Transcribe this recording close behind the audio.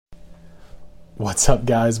What's up,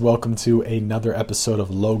 guys? Welcome to another episode of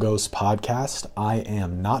Logos Podcast. I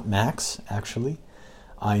am not Max, actually.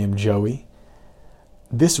 I am Joey.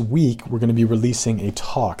 This week, we're going to be releasing a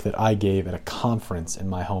talk that I gave at a conference in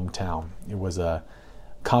my hometown. It was a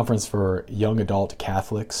conference for young adult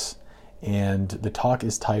Catholics, and the talk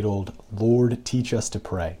is titled, Lord, Teach Us to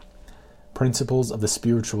Pray, Principles of the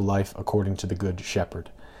Spiritual Life According to the Good Shepherd.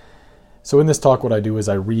 So in this talk, what I do is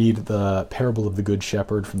I read the parable of the Good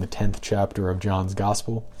Shepherd from the 10th chapter of John's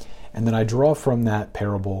Gospel, and then I draw from that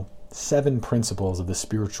parable 7 principles of the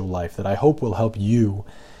spiritual life that I hope will help you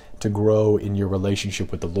to grow in your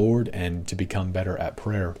relationship with the Lord and to become better at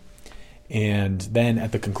prayer. And then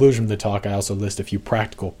at the conclusion of the talk, I also list a few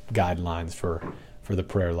practical guidelines for the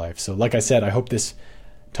prayer life. So like I said, I hope this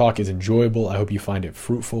talk is enjoyable. I hope you find it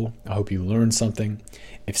fruitful. I hope you learn something.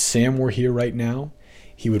 If Sam were here right now,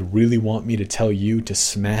 he would really want me to tell you to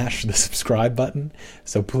smash the subscribe button,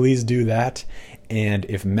 so please do that. And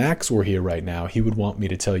if Max were here right now, he would want me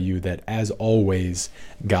to tell you that, as always,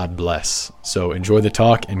 God bless. So enjoy the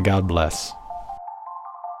talk, and God bless.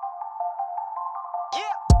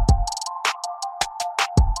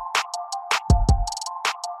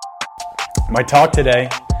 My talk today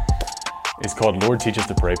is called Lord, Teach Us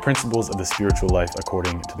to Pray, Principles of the Spiritual Life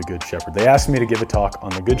According to the Good Shepherd. They asked me to give a talk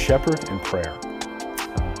on the Good Shepherd and prayer.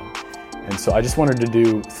 And so I just wanted to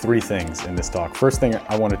do 3 things in this talk. First thing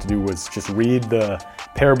I wanted to do was just read the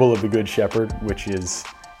parable of the Good Shepherd, which is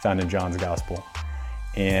found in John's Gospel,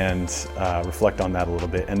 and reflect on that a little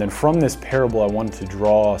bit. And then from this parable, I wanted to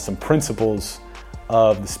draw some principles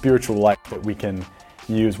of the spiritual life that we can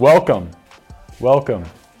use. Welcome. Hello.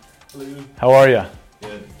 How are you?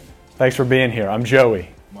 Good. Thanks for being here. I'm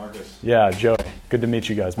Joey. Marcus. Yeah, Joey. Good to meet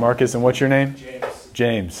you guys. Marcus, and what's your name?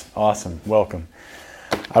 James. Awesome. Welcome.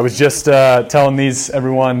 I was just telling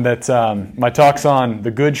everyone that my talk's on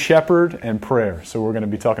the Good Shepherd and prayer. So we're going to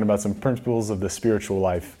be talking about some principles of the spiritual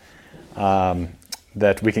life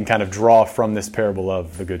that we can kind of draw from this parable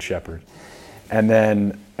of the Good Shepherd. And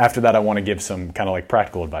then after that, I want to give some kind of like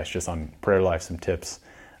practical advice just on prayer life, some tips.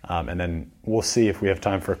 And then we'll see if we have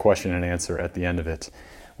time for a question and answer at the end of it,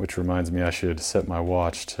 which reminds me I should set my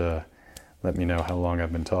watch to let me know how long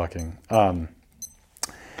I've been talking.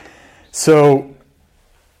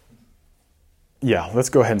 Yeah, let's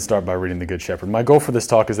go ahead and start by reading the Good Shepherd. My goal for this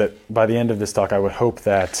talk is that by the end of this talk, I would hope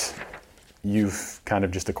that you've kind of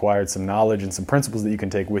just acquired some knowledge and some principles that you can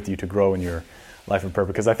take with you to grow in your life of prayer.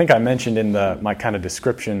 Because I think I mentioned in my kind of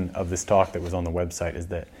description of this talk that was on the website is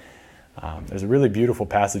that there's a really beautiful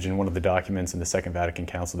passage in one of the documents in the Second Vatican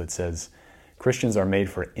Council that says, Christians are made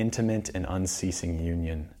for intimate and unceasing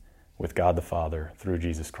union with God the Father through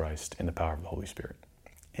Jesus Christ in the power of the Holy Spirit.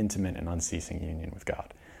 Intimate and unceasing union with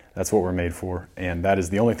God. That's what we're made for, and that is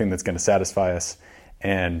the only thing that's going to satisfy us,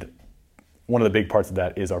 and one of the big parts of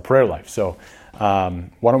that is our prayer life. So why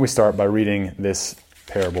don't we start by reading this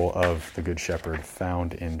parable of the Good Shepherd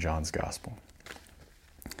found in John's Gospel.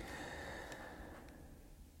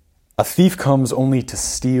 A thief comes only to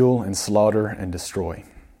steal and slaughter and destroy.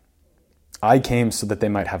 I came so that they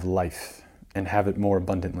might have life and have it more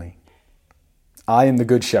abundantly. I am the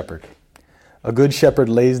Good Shepherd. A good shepherd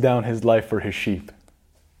lays down his life for his sheep.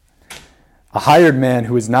 A hired man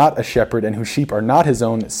who is not a shepherd and whose sheep are not his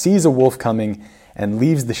own sees a wolf coming and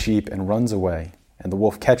leaves the sheep and runs away, and the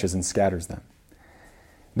wolf catches and scatters them.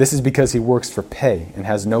 This is because he works for pay and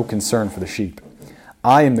has no concern for the sheep.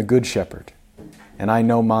 I am the good shepherd, and I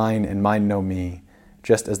know mine and mine know me,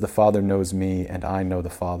 just as the Father knows me and I know the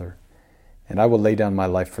Father, and I will lay down my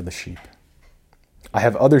life for the sheep. I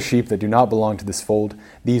have other sheep that do not belong to this fold.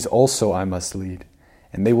 These also I must lead,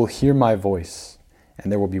 and they will hear my voice,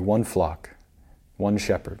 and there will be one flock, one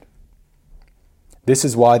shepherd. This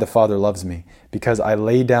is why the Father loves me, because I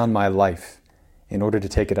lay down my life in order to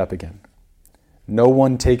take it up again. No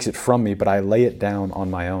one takes it from me, but I lay it down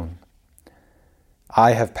on my own.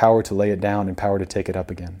 I have power to lay it down and power to take it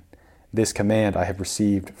up again. This command I have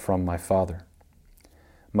received from my Father.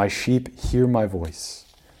 My sheep hear my voice.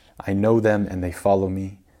 I know them and they follow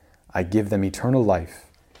me. I give them eternal life,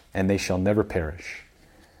 and they shall never perish.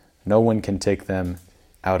 No one can take them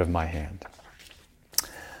out of my hand.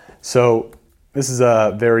 So this is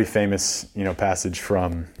a very famous, passage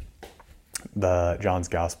from the John's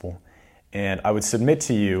Gospel, and I would submit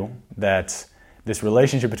to you that this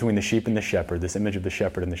relationship between the sheep and the shepherd, this image of the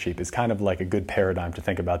shepherd and the sheep, is kind of like a good paradigm to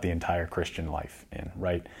think about the entire Christian life in,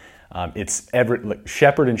 right?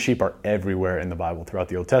 Shepherd and sheep are everywhere in the Bible throughout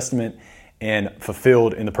the Old Testament and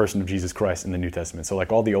fulfilled in the person of Jesus Christ in the New Testament. So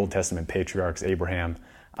like all the Old Testament patriarchs, Abraham,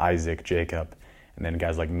 Isaac, Jacob, and then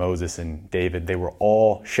guys like Moses and David, they were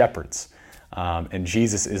all shepherds. And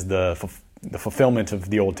Jesus is the fulfillment of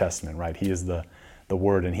the Old Testament, right? He is the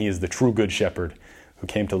Word, and he is the true good shepherd who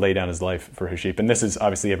came to lay down his life for his sheep. And this is,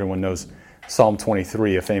 obviously, everyone knows Psalm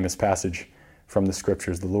 23, a famous passage from the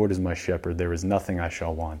Scriptures. The Lord is my shepherd, there is nothing I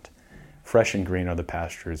shall want. Fresh and green are the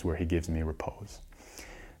pastures where he gives me repose.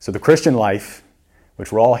 So the Christian life,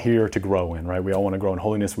 which we're all here to grow in, right? We all want to grow in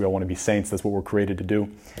holiness. We all want to be saints. That's what we're created to do.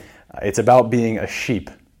 It's about being a sheep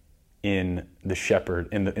in the shepherd,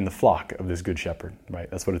 in the flock of this good shepherd, right?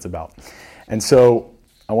 That's what it's about. And so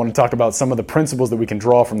I want to talk about some of the principles that we can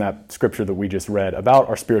draw from that scripture that we just read about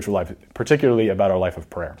our spiritual life, particularly about our life of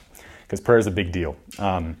prayer, because prayer is a big deal.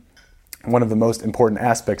 One of the most important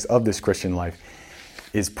aspects of this Christian life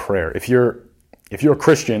is prayer. If you're a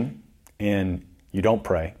Christian and you don't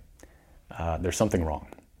pray, there's something wrong.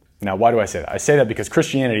 Now, why do I say that? I say that because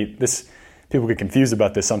Christianity, people get confused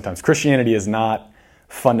about this sometimes. Christianity is not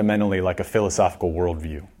fundamentally like a philosophical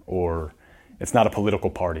worldview, or it's not a political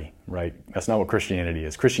party, right? That's not what Christianity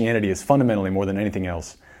is. Christianity is fundamentally, more than anything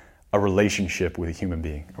else, a relationship with a human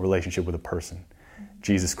being, a relationship with a person,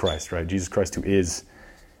 Jesus Christ, right? Jesus Christ, who is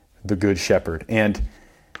the good shepherd. And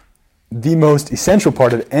the most essential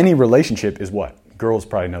part of any relationship is what? Girls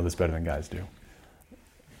probably know this better than guys do.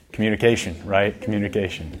 Communication, right?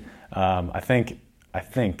 Communication. I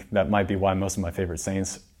think that might be why most of my favorite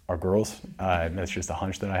saints are girls. That's just a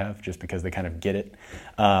hunch that I have, just because they kind of get it.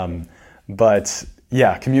 But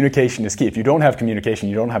yeah, communication is key. If you don't have communication,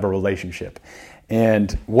 you don't have a relationship.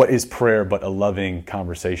 And what is prayer but a loving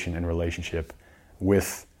conversation and relationship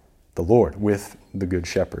with the Lord, with the Good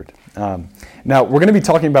Shepherd? Now, we're going to be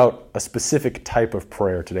talking about a specific type of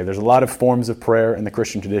prayer today. There's a lot of forms of prayer in the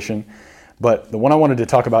Christian tradition, but the one I wanted to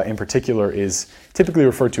talk about in particular is typically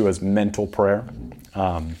referred to as mental prayer.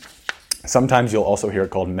 Sometimes you'll also hear it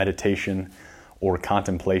called meditation or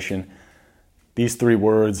contemplation. These three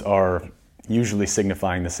words are usually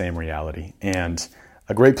signifying the same reality. And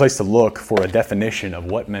a great place to look for a definition of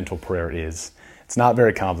what mental prayer is. It's not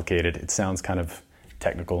very complicated. It sounds kind of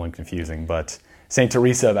technical and confusing, but St.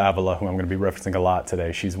 Teresa of Avila, who I'm going to be referencing a lot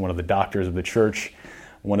today, she's one of the doctors of the church,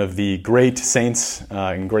 one of the great saints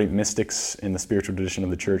and great mystics in the spiritual tradition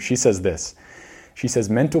of the church. She says this. She says,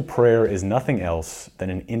 mental prayer is nothing else than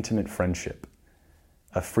an intimate friendship,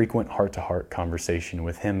 a frequent heart-to-heart conversation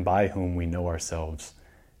with him by whom we know ourselves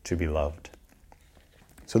to be loved.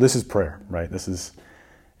 So this is prayer, right?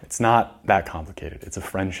 It's not that complicated. It's a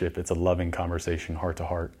friendship. It's a loving conversation,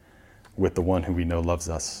 heart-to-heart, with the one who we know loves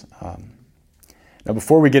us. Now,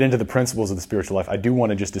 before we get into the principles of the spiritual life, I do want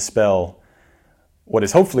to just dispel what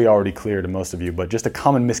is hopefully already clear to most of you, but just a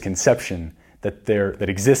common misconception that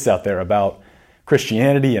exists out there about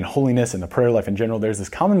Christianity and holiness and the prayer life in general. There's this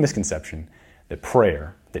common misconception that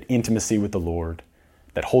prayer, that intimacy with the Lord,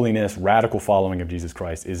 that holiness, radical following of Jesus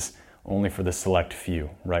Christ is only for the select few,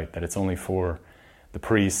 right? That it's only for the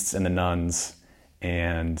priests and the nuns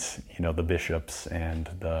and the bishops and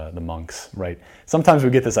the monks, right? Sometimes we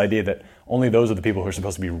get this idea that only those are the people who are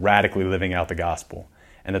supposed to be radically living out the gospel,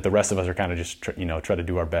 and that the rest of us are kind of just try to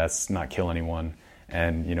do our best, not kill anyone,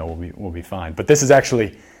 and we'll be fine. But this is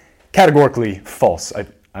actually categorically false. I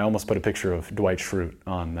almost put a picture of Dwight Schrute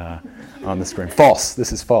on the screen. False.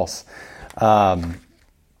 This is false.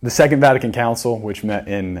 The Second Vatican Council, which met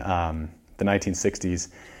in the 1960s,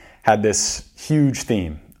 had this huge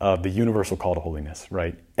theme of the universal call to holiness,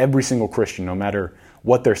 right? Every single Christian, no matter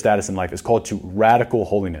what their status in life, is called to radical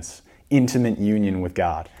holiness, intimate union with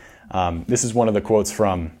God. This is one of the quotes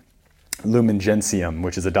from Lumen Gentium,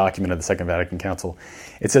 which is a document of the Second Vatican Council.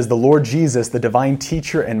 It says, "The Lord Jesus, the divine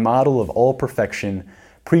teacher and model of all perfection,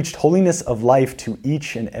 preached holiness of life to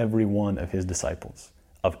each and every one of his disciples,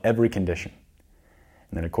 of every condition."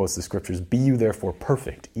 And then it quotes the scriptures, "Be you therefore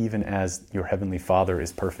perfect, even as your heavenly Father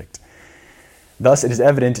is perfect. Thus it is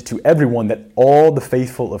evident to everyone that all the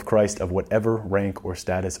faithful of Christ of whatever rank or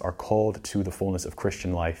status are called to the fullness of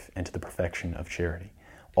Christian life and to the perfection of charity."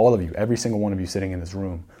 All of you, every single one of you sitting in this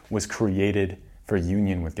room, was created for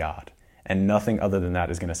union with God, and nothing other than that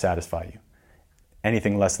is going to satisfy you.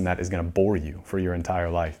 Anything less than that is going to bore you for your entire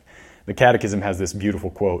life. The Catechism has this beautiful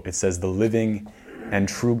quote. It says, "The living and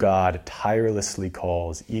true God tirelessly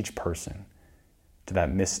calls each person to that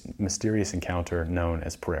mysterious encounter known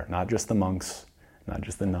as prayer." Not just the monks, not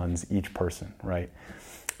just the nuns, each person, right?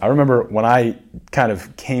 I remember when I kind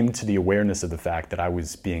of came to the awareness of the fact that I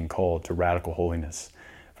was being called to radical holiness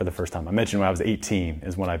for the first time. I mentioned when I was 18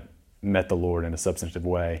 is when I met the Lord in a substantive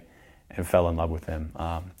way and fell in love with him.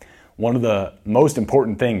 One of the most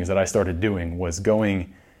important things that I started doing was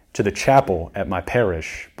going to the chapel at my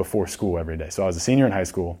parish before school every day. So I was a senior in high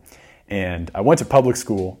school, and I went to public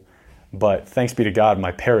school, But thanks be to God,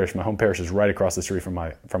 my home parish is right across the street from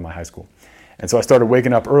my high school. And so I started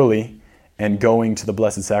waking up early and going to the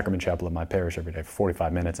Blessed Sacrament Chapel of my parish every day for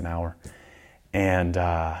 45 minutes, an hour. And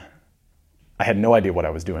I had no idea what I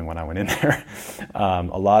was doing when I went in there.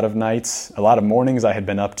 A lot of mornings, I had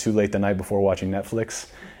been up too late the night before watching Netflix.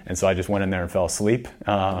 And so I just went in there and fell asleep,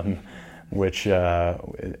 which,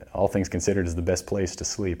 all things considered, is the best place to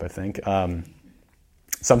sleep, I think.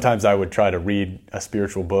 Sometimes I would try to read a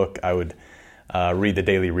spiritual book. I would read the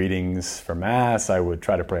daily readings for Mass. I would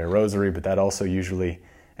try to pray a rosary, but that also usually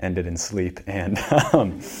ended in sleep. And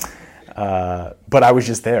but I was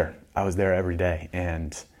just there. I was there every day,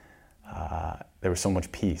 and there was so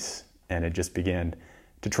much peace, and it just began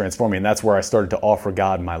to transform me. And that's where I started to offer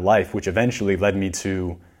God my life, which eventually led me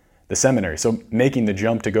to the seminary. So making the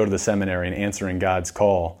jump to go to the seminary and answering God's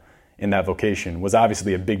call in that vocation was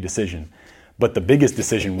obviously a big decision. But the biggest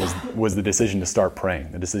decision was the decision to start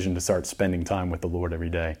praying, the decision to start spending time with the Lord every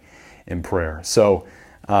day in prayer. So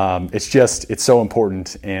it's so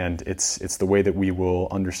important, and it's the way that we will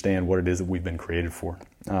understand what it is that we've been created for.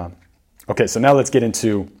 Okay, so now let's get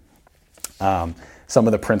into some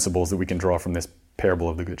of the principles that we can draw from this parable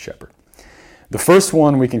of the Good Shepherd. The first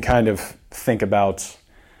one we can kind of think about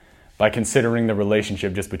by considering the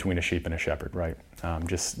relationship just between a sheep and a shepherd, right?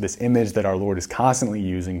 Just this image that our Lord is constantly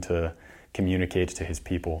using to communicate to his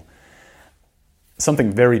people.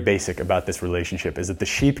 Something very basic about this relationship is that the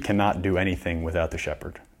sheep cannot do anything without the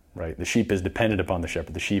shepherd, right? The sheep is dependent upon the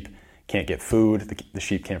shepherd. The sheep can't get food. The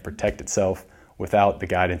sheep can't protect itself without the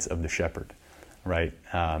guidance of the shepherd, right?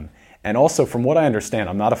 And also, from what I understand,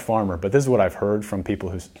 I'm not a farmer, but this is what I've heard from people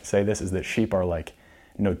who say this, is that sheep are like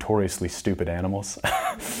notoriously stupid animals.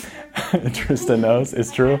 Tristan knows.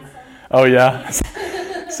 It's true? Oh, yeah?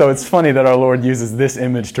 So it's funny that our Lord uses this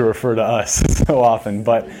image to refer to us so often,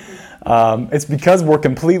 but it's because we're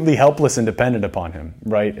completely helpless and dependent upon him,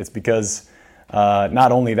 right? It's because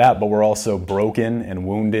not only that, but we're also broken and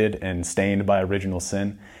wounded and stained by original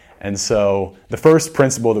sin. And so the first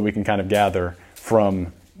principle that we can kind of gather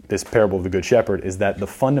from this parable of the Good Shepherd is that the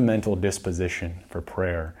fundamental disposition for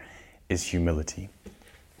prayer is humility.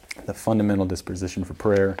 The fundamental disposition for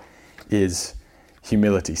prayer is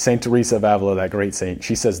humility. St. Teresa of Avila, that great saint,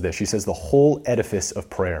 she says this. She says, the whole edifice of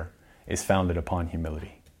prayer is founded upon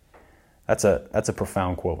humility. That's a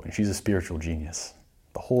profound quote, and she's a spiritual genius.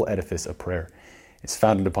 The whole edifice of prayer is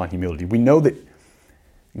founded upon humility. We know that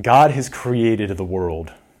God has created the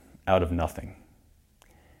world out of nothing,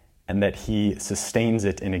 and that he sustains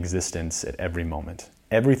it in existence at every moment.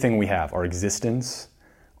 Everything we have, our existence,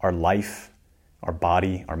 our life, our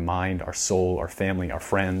body, our mind, our soul, our family, our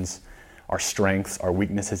friends, our strengths, our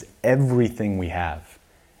weaknesses, everything we have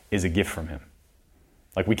is a gift from him.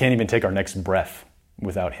 Like, we can't even take our next breath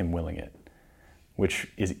without him willing it, which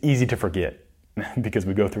is easy to forget because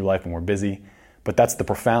we go through life and we're busy. But that's the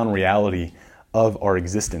profound reality of our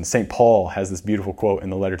existence. St. Paul has this beautiful quote in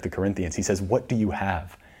the letter to the Corinthians. He says, what do you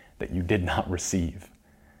have that you did not receive?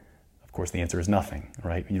 Of course, the answer is nothing,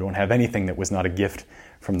 right? You don't have anything that was not a gift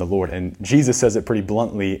from the Lord. And Jesus says it pretty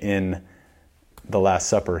bluntly in the Last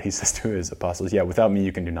Supper. He says to his apostles, yeah, without me,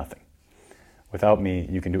 you can do nothing. Without me,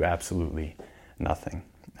 you can do absolutely nothing.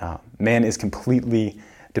 Man is completely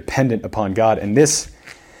dependent upon God. And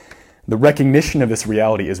the recognition of this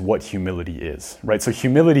reality is what humility is, right? So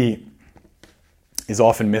humility is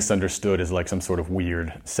often misunderstood as like some sort of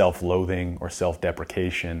weird self-loathing or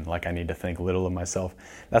self-deprecation, like I need to think little of myself.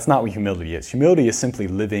 That's not what humility is. Humility is simply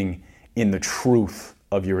living in the truth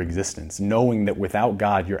of your existence, knowing that without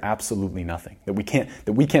God, you're absolutely nothing, that we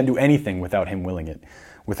can't do anything without him willing it,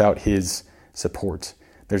 without his support.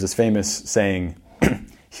 There's this famous saying,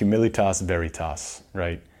 humilitas veritas,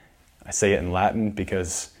 right? I say it in Latin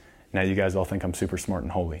because now you guys all think I'm super smart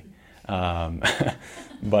and holy.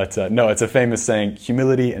 But no, it's a famous saying,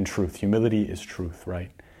 humility and truth. Humility is truth,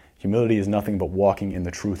 right? Humility is nothing but walking in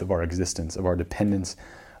the truth of our existence, of our dependence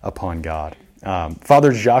upon God.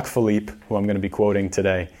 Father Jacques Philippe, who I'm going to be quoting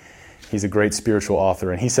today, he's a great spiritual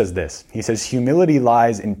author, and he says this. He says, humility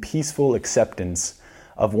lies in peaceful acceptance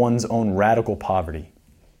of one's own radical poverty,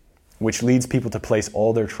 which leads people to place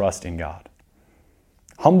all their trust in God.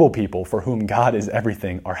 Humble people for whom God is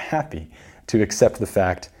everything are happy to accept the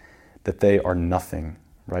fact that they are nothing,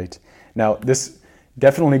 right? Now, this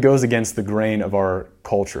definitely goes against the grain of our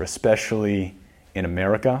culture, especially in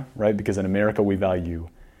America, right? Because in America, we value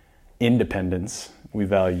independence, we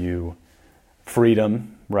value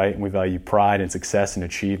freedom, right? And we value pride and success and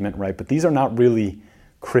achievement, right? But these are not really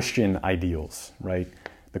Christian ideals, right?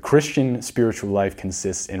 The Christian spiritual life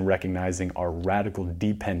consists in recognizing our radical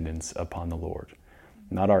dependence upon the Lord.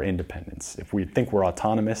 not our independence. If we think we're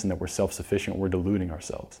autonomous and that we're self-sufficient, we're deluding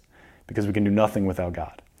ourselves because we can do nothing without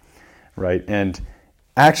God, right? And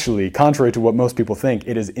actually, contrary to what most people think,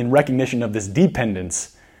 it is in recognition of this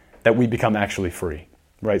dependence that we become actually free,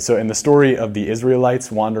 right? So in the story of the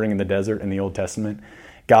Israelites wandering in the desert in the Old Testament,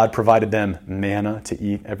 God provided them manna to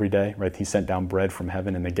eat every day, right? He sent down bread from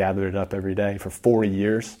heaven and they gathered it up every day for 40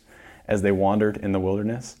 years as they wandered in the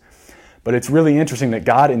wilderness. But it's really interesting that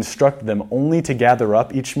God instructed them only to gather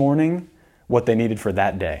up each morning what they needed for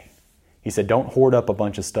that day. He said, don't hoard up a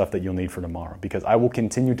bunch of stuff that you'll need for tomorrow because I will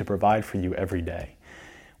continue to provide for you every day.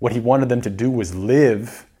 What he wanted them to do was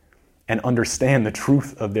live and understand the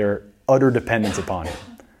truth of their utter dependence upon him,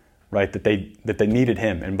 right? That they needed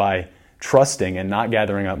him. And by trusting and not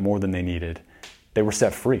gathering up more than they needed, they were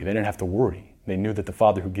set free. They didn't have to worry. They knew that the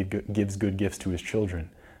Father who gives good gifts to his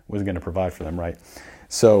children was going to provide for them, right?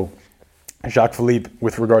 So Jacques Philippe,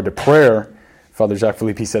 with regard to prayer, Father Jacques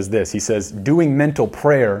Philippe, he says this. He says, doing mental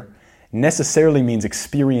prayer necessarily means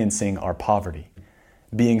experiencing our poverty,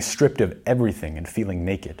 being stripped of everything and feeling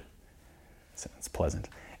naked. Sounds pleasant.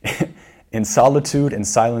 In solitude and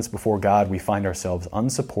silence before God, we find ourselves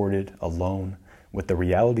unsupported, alone, with the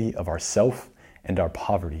reality of ourself and our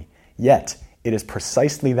poverty. Yet, it is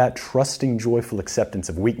precisely that trusting, joyful acceptance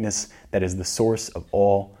of weakness that is the source of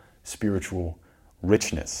all spiritual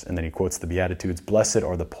richness. And then he quotes the Beatitudes, blessed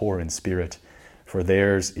are the poor in spirit, for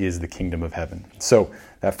theirs is the kingdom of heaven. So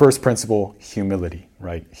that first principle, humility,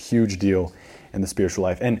 right? Huge deal in the spiritual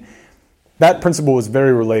life. And that principle is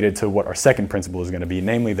very related to what our second principle is going to be,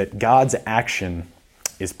 namely that God's action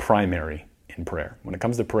is primary in prayer. When it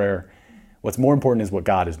comes to prayer, what's more important is what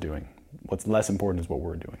God is doing. What's less important is what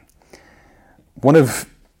we're doing. One of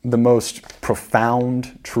the most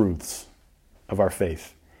profound truths of our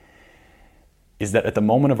faith is that at the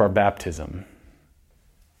moment of our baptism,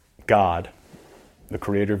 God, the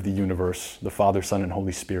creator of the universe, the Father, Son, and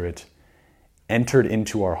Holy Spirit, entered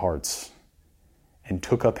into our hearts and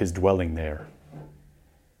took up his dwelling there.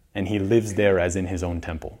 And he lives there as in his own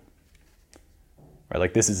temple. Right?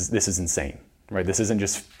 Like this is insane. Right? This isn't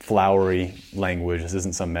just flowery language. This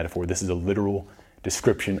isn't some metaphor. This is a literal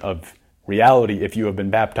description of reality if you have been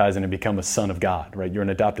baptized and have become a son of God. Right? You're an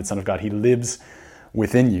adopted son of God. He lives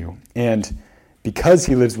within you. And because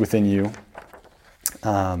he lives within you,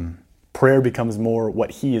 prayer becomes more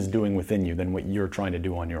what he is doing within you than what you're trying to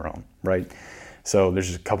do on your own. Right? So there's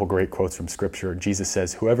just a couple great quotes from Scripture. Jesus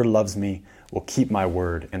says, whoever loves me will keep my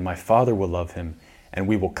word, and my Father will love him, and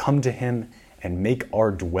we will come to him and make our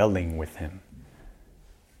dwelling with him.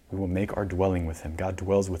 We will make our dwelling with him. God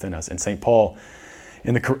dwells within us. And St. Paul,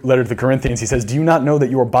 in the letter to the Corinthians, he says, do you not know that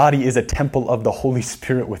your body is a temple of the Holy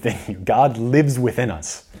Spirit within you? God lives within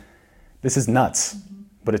us. This is nuts,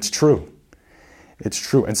 but it's true. It's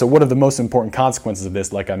true. And so one of the most important consequences of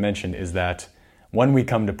this, like I mentioned, is that when we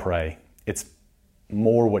come to pray, it's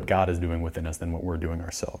more what God is doing within us than what we're doing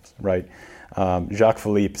ourselves, right? Jacques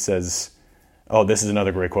Philippe says, this is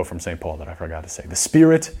another great quote from St. Paul that I forgot to say. The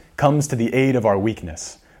Spirit comes to the aid of our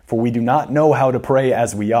weakness, for we do not know how to pray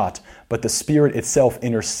as we ought, but the Spirit itself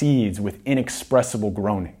intercedes with inexpressible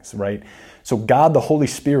groanings, right? So God, the Holy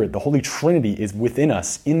Spirit, the Holy Trinity is within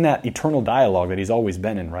us in that eternal dialogue that he's always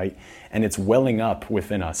been in, right? And it's welling up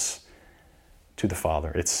within us to the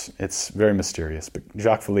Father. It's very mysterious. But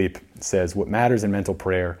Jacques Philippe says, what matters in mental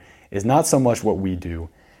prayer is not so much what we do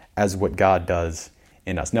as what God does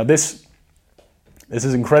in us. Now this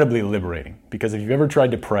is incredibly liberating, because if you've ever tried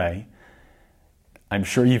to pray, I'm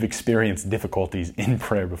sure you've experienced difficulties in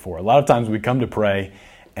prayer before. A lot of times we come to pray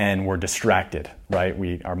and we're distracted,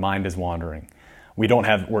 right? Our mind is wandering.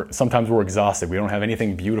 Sometimes we're exhausted. We don't have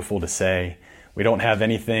anything beautiful to say. We don't have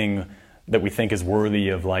anything that we think is worthy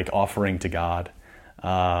of offering to God.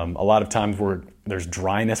 A lot of times there's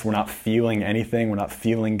dryness. We're not feeling anything. We're not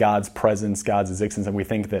feeling God's presence, God's existence, and we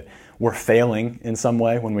think that we're failing in some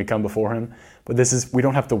way when we come before him. But we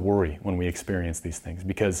don't have to worry when we experience these things,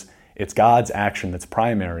 because it's God's action that's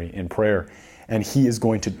primary in prayer, and he is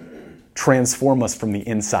going to transform us from the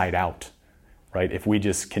inside out, right? If we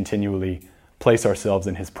just continually place ourselves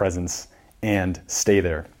in his presence and stay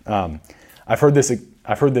there. I've heard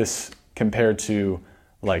this compared to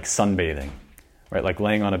sunbathing, right? Like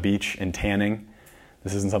laying on a beach and tanning.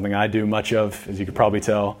 This isn't something I do much of, as you could probably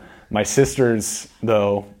tell. My sisters,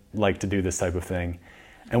 though, like to do this type of thing.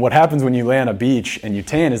 And what happens when you lay on a beach and you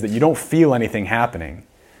tan is that you don't feel anything happening.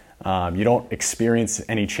 You don't experience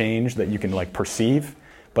any change that you can perceive.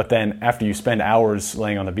 But then after you spend hours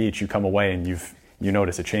laying on the beach, you come away and you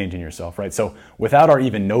notice a change in yourself, right? So without our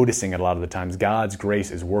even noticing it a lot of the times, God's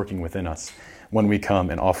grace is working within us when we come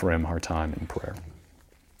and offer him our time in prayer.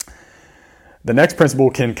 The next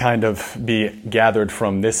principle can kind of be gathered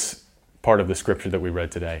from this part of the scripture that we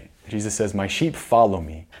read today. Jesus says, "My sheep follow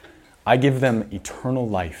me. I give them eternal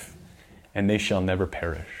life, and they shall never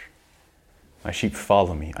perish." My sheep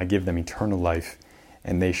follow me. I give them eternal life,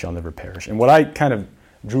 and they shall never perish. And what I kind of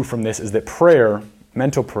drew from this is that prayer,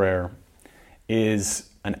 mental prayer, is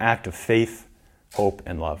an act of faith, hope,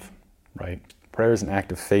 and love, right? Prayer is an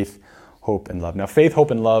act of faith, hope, and love. Now, faith,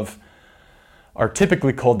 hope, and love are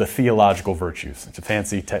typically called the theological virtues. It's a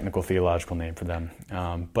fancy technical theological name for them,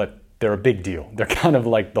 but they're a big deal. They're kind of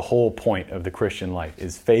like the whole point of the Christian life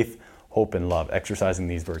is faith, hope, and love, exercising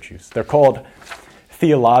these virtues. They're called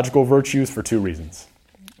theological virtues for two reasons.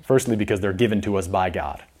 Firstly, because they're given to us by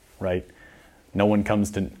God, right? No one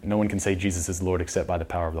can say Jesus is Lord except by the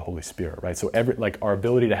power of the Holy Spirit, right? So our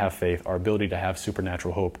ability to have faith, our ability to have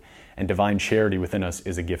supernatural hope and divine charity within us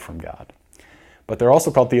is a gift from God. But they're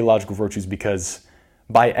also called theological virtues because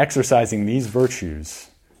by exercising these virtues,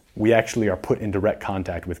 we actually are put in direct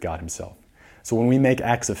contact with God himself. So when we make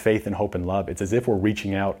acts of faith and hope and love, it's as if we're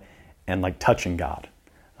reaching out and like touching God.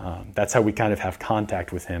 That's how we kind of have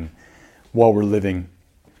contact with him while we're living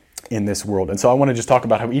in this world. And so I want to just talk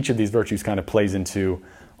about how each of these virtues kind of plays into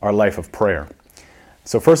our life of prayer.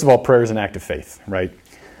 So first of all, prayer is an act of faith, right?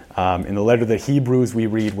 In the letter to the Hebrews, we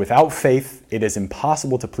read, "Without faith, it is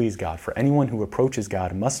impossible to please God, for anyone who approaches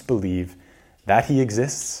God must believe that he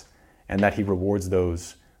exists and that he rewards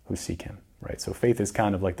those who seek him," right? So faith is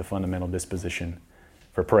kind of like the fundamental disposition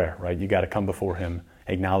for prayer, right? You got to come before him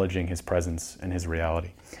acknowledging his presence and his reality.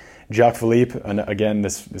 Jacques Philippe, and again,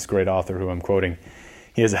 this great author who I'm quoting,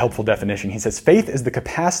 he has a helpful definition. He says, "Faith is the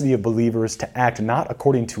capacity of believers to act not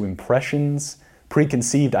according to impressions,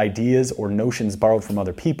 preconceived ideas, or notions borrowed from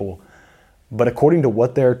other people, but according to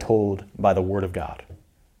what they're told by the Word of God,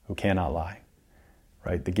 who cannot lie."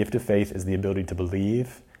 Right? The gift of faith is the ability to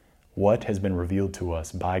believe what has been revealed to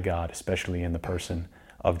us by God, especially in the person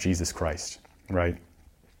of Jesus Christ. Right?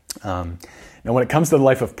 Now, when it comes to the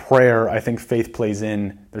life of prayer, I think faith plays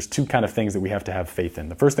in. There's two kind of things that we have to have faith in.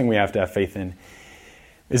 The first thing we have to have faith in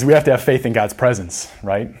is we have to have faith in God's presence,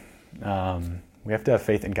 right? We have to have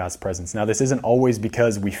faith in God's presence. Now, this isn't always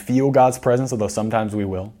because we feel God's presence, although sometimes we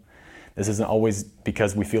will. This isn't always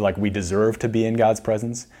because we feel like we deserve to be in God's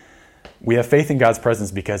presence. We have faith in God's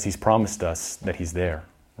presence because he's promised us that he's there,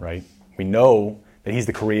 right? We know that he's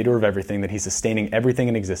the creator of everything, that he's sustaining everything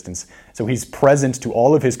in existence. So he's present to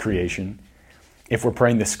all of his creation. If we're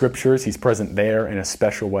praying the scriptures, he's present there in a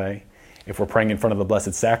special way. If we're praying in front of the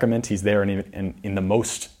Blessed Sacrament, he's there in the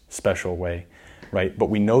most special way, right?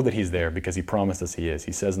 But we know that he's there because he promised us he is.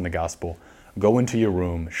 He says in the gospel, "Go into your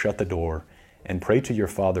room, shut the door, and pray to your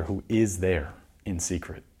Father who is there in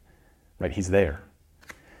secret." Right? He's there.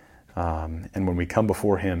 And when we come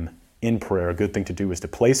before him in prayer, a good thing to do is to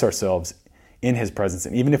place ourselves in his presence.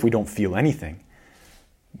 And even if we don't feel anything,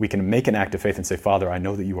 we can make an act of faith and say, "Father, I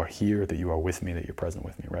know that you are here, that you are with me, that you're present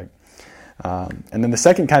with me," right? And then the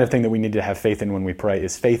second kind of thing that we need to have faith in when we pray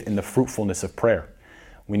is faith in the fruitfulness of prayer.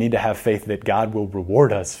 We need to have faith that God will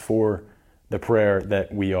reward us for the prayer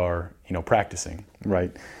that we are, practicing,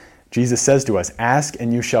 right? Jesus says to us, "Ask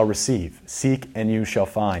and you shall receive, seek and you shall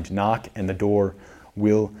find, knock and the door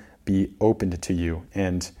will be opened to you."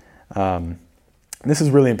 And this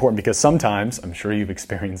is really important because sometimes, I'm sure you've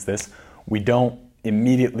experienced this, we don't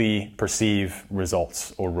immediately perceive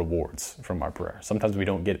results or rewards from our prayer. Sometimes we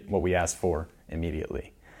don't get what we ask for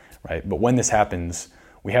immediately, right? But when this happens,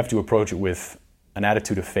 we have to approach it with an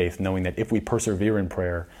attitude of faith, knowing that if we persevere in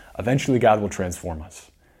prayer, eventually God will transform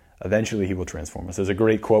us. Eventually he will transform us. There's a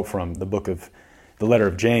great quote from the letter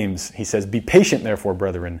of James. He says, "Be patient, therefore,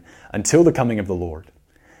 brethren, until the coming of the Lord.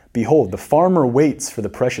 Behold, the farmer waits for the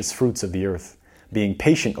precious fruits of the earth, being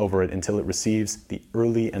patient over it until it receives the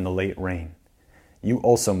early and the late rain. You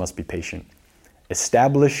also must be patient.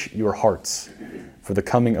 Establish your hearts, for the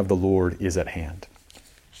coming of the Lord is at hand."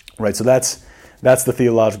 Right, so that's the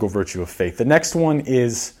theological virtue of faith. The next one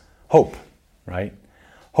is hope, right?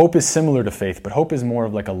 Hope is similar to faith, but hope is more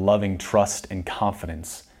of like a loving trust and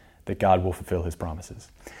confidence that God will fulfill his promises.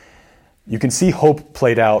 You can see hope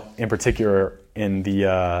played out in particular in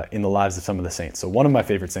the lives of some of the saints. So one of my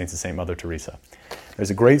favorite saints is St. Mother Teresa.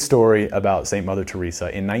 There's a great story about St. Mother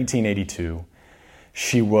Teresa. In 1982,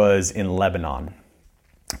 she was in Lebanon.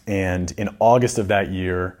 And in August of that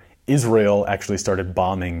year, Israel actually started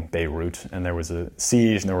bombing Beirut, and there was a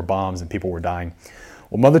siege and there were bombs and people were dying.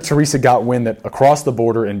 Well, Mother Teresa got wind that across the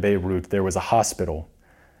border in Beirut, there was a hospital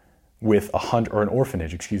an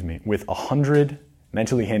orphanage, with 100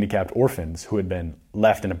 mentally handicapped orphans who had been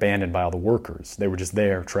left and abandoned by all the workers. They were just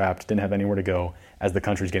there, trapped, didn't have anywhere to go as the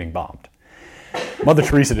country's getting bombed. Mother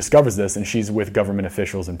Teresa discovers this, and she's with government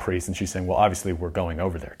officials and priests, and she's saying, well, obviously we're going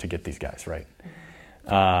over there to get these guys, right?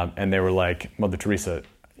 And they were like, Mother Teresa,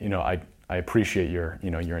 I appreciate your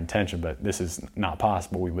intention, but this is not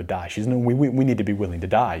possible. We would die. She's no, we need to be willing to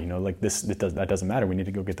die. That doesn't matter. We need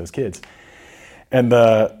to go get those kids. And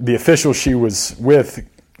the official she was with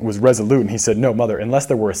was resolute, and he said, no, Mother, unless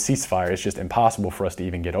there were a ceasefire, it's just impossible for us to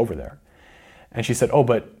even get over there. And she said, oh,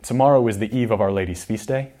 but tomorrow is the eve of Our Lady's feast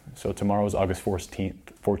day. So tomorrow is August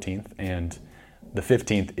 14th, and the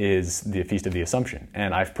 15th is the Feast of the Assumption.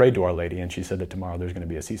 And I've prayed to Our Lady, and she said that tomorrow there's going to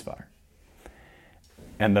be a ceasefire.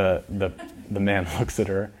 And the man looks at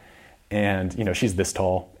her, and she's this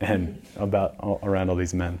tall and around all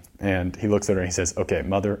these men. And he looks at her and he says, okay,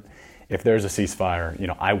 Mother, if there's a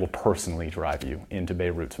ceasefire, I will personally drive you into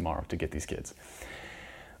Beirut tomorrow to get these kids.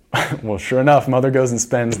 Well, sure enough, Mother goes and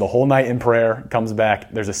spends the whole night in prayer, comes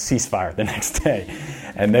back, there's a ceasefire the next day.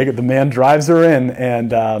 And the man drives her in,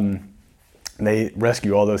 and they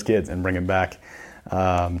rescue all those kids and bring them back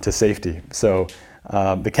to safety. So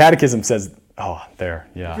the Catechism says, oh, there,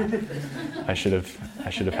 yeah. I should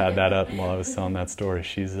have had that up while I was telling that story.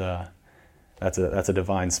 That's a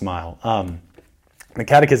divine smile. The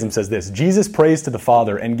Catechism says this: Jesus prays to the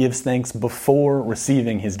Father and gives thanks before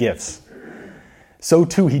receiving his gifts. So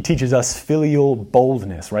too, he teaches us filial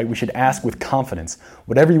boldness, right? We should ask with confidence.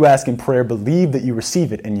 Whatever you ask in prayer, believe that you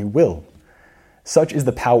receive it, and you will. Such is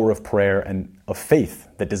the power of prayer and of faith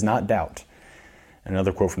that does not doubt.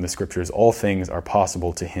 Another quote from the scriptures: all things are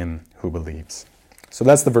possible to him who believes. So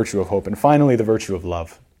that's the virtue of hope. And finally, the virtue of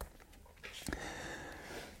love.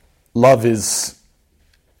 Love is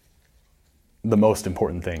the most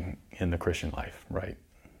important thing in the Christian life, right?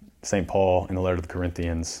 St. Paul, in the letter to the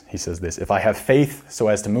Corinthians, he says this: if I have faith so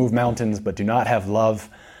as to move mountains, but do not have love,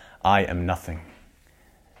 I am nothing.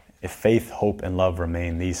 If faith, hope, and love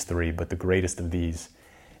remain, these three, but the greatest of these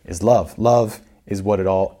is love. Love is what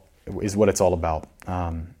it's all about.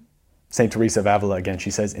 St. Teresa of Avila, again,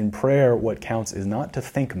 she says, in prayer, what counts is not to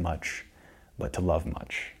think much, but to love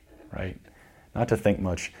much, right? Not to think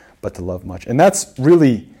much, but to love much. And that's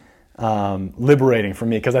really liberating for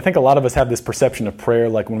me, because I think a lot of us have this perception of prayer,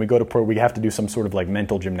 like when we go to prayer, we have to do some sort of like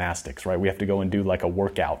mental gymnastics, right? We have to go and do like a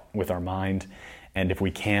workout with our mind, and if we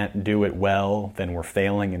can't do it well, then we're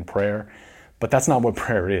failing in prayer. But that's not what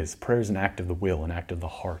prayer is. Prayer is an act of the will, an act of the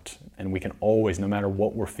heart, and we can always, no matter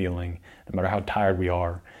what we're feeling, no matter how tired we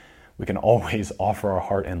are, we can always offer our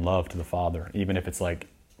heart and love to the Father, even if it's like,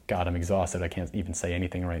 God, I'm exhausted, I can't even say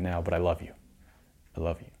anything right now, but I love you. I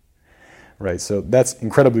love you. Right, so that's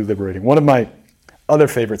incredibly liberating. One of my other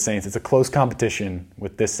favorite saints, it's a close competition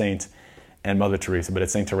with this saint and Mother Teresa, but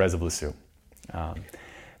it's St. Therese of Lisieux.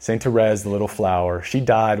 St. Therese, the little flower, she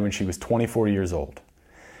died when she was 24 years old.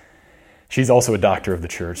 She's also a doctor of the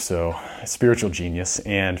church, so a spiritual genius.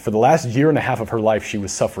 And for the last year and a half of her life, she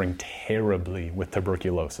was suffering terribly with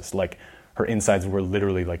tuberculosis. Like, her insides were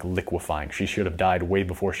literally like liquefying. She should have died way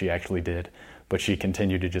before she actually did, but she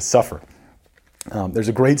continued to just suffer. There's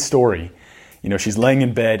a great story. She's laying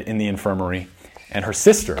in bed in the infirmary, and her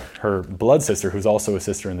sister, her blood sister, who's also a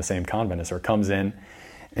sister in the same convent as her, comes in,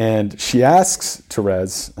 and she asks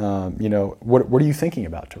Therese, what are you thinking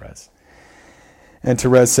about, Therese? And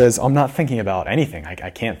Therese says, I'm not thinking about anything.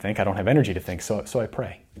 I can't think. I don't have energy to think, so I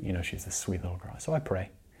pray. She's this sweet little girl, so I pray.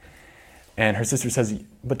 And her sister says,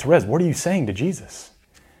 but Therese, what are you saying to Jesus?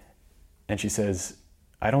 And she says,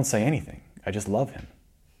 I don't say anything. I just love him.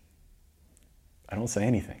 I don't say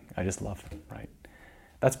anything. I just love him, right?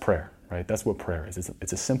 That's prayer, right? That's what prayer is.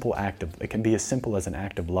 It's a simple act it can be as simple as an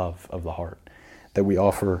act of love of the heart that we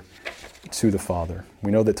offer to the Father.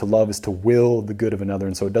 We know that to love is to will the good of another,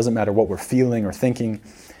 and so it doesn't matter what we're feeling or thinking.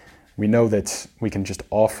 We know that we can just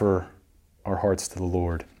offer our hearts to the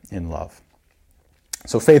Lord in love.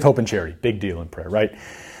 So faith, hope, and charity, big deal in prayer, right?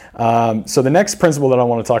 So the next principle that I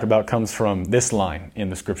want to talk about comes from this line in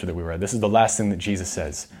the scripture that we read. This is the last thing that Jesus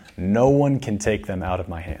says: no one can take them out of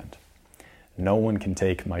my hand. No one can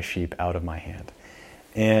take my sheep out of my hand.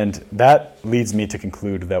 And that leads me to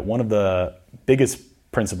conclude that one of the biggest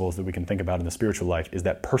principles that we can think about in the spiritual life is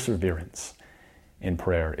that perseverance in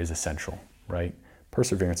prayer is essential, right?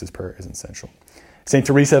 Perseverance in prayer is essential. St.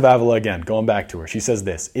 Teresa of Avila, again, going back to her, she says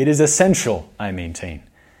this: it is essential, I maintain,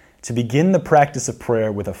 to begin the practice of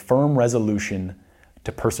prayer with a firm resolution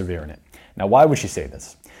to persevere in it. Now, why would she say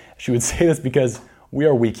this? She would say this because we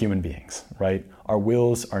are weak human beings, right? Our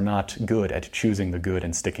wills are not good at choosing the good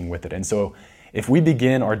and sticking with it. And so if we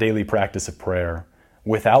begin our daily practice of prayer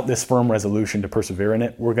without this firm resolution to persevere in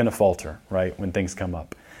it, we're going to falter, right, when things come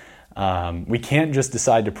up. We can't just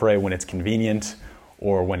decide to pray when it's convenient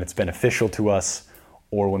or when it's beneficial to us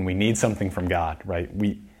or when we need something from God, right?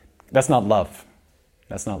 That's not love.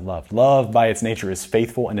 That's not love. Love, by its nature, is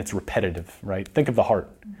faithful and it's repetitive, right? Think of the heart.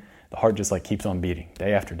 The heart just like keeps on beating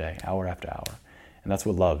day after day, hour after hour. And that's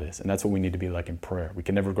what love is. And that's what we need to be like in prayer. We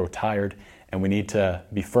can never grow tired, and we need to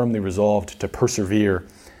be firmly resolved to persevere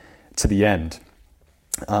to the end.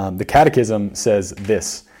 The Catechism says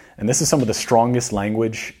this, and this is some of the strongest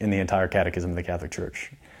language in the entire Catechism of the Catholic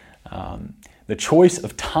Church. The choice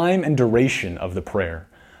of time and duration of the prayer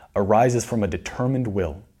arises from a determined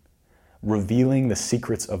will, revealing the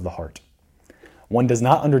secrets of the heart. One does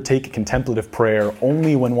not undertake contemplative prayer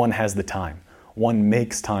only when one has the time. One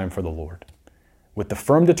makes time for the Lord, with the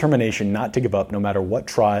firm determination not to give up no matter what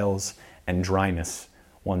trials and dryness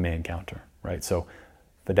one may encounter, right? So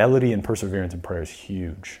fidelity and perseverance in prayer is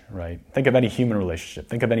huge, right? Think of any human relationship.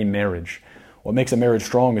 Think of any marriage. What makes a marriage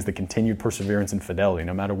strong is the continued perseverance and fidelity,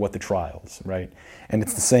 no matter what the trials, right? And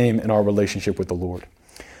it's the same in our relationship with the Lord.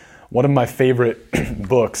 One of my favorite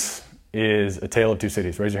books is A Tale of Two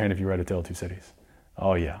Cities. Raise your hand if you read A Tale of Two Cities.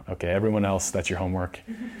 Oh yeah, okay, everyone else, that's your homework.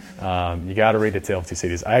 You gotta read A Tale of Two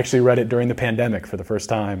Cities. I actually read it during the pandemic for the first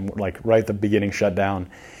time, like right at the beginning, shut down.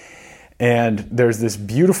 And there's this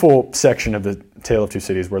beautiful section of The Tale of Two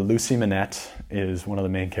Cities where Lucy Manette is one of the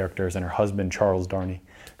main characters, and her husband, Charles Darnay.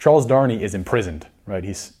 Charles Darnay is imprisoned, right?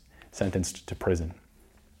 He's sentenced to prison.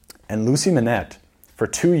 And Lucy Manette, for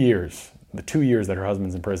 2 years, the 2 years that her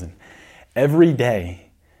husband's in prison, every day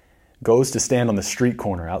goes to stand on the street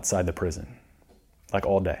corner outside the prison, like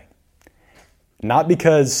all day. Not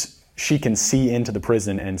because she can see into the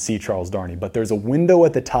prison and see Charles Darnay, but there's a window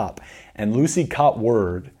at the top, and Lucy caught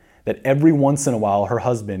word that every once in a while her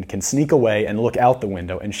husband can sneak away and look out the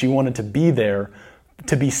window, and she wanted to be there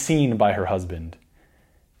to be seen by her husband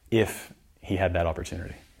if he had that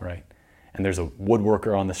opportunity, right? And there's a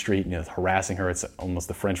woodworker on the street, harassing her. It's almost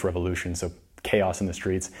the French Revolution, so chaos in the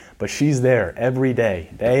streets. But she's there every day,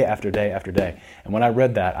 day after day after day. And when I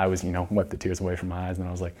read that, I was, wiped the tears away from my eyes, and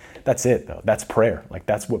I was like, that's it, though. That's prayer. Like,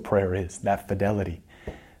 that's what prayer is, that fidelity.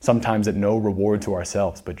 Sometimes at no reward to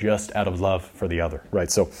ourselves, but just out of love for the other,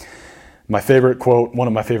 right? So my favorite quote, one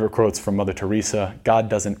of my favorite quotes from Mother Teresa, God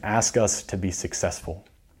doesn't ask us to be successful.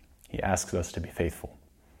 He asks us to be faithful.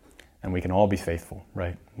 And we can all be faithful,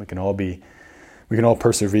 right? We can all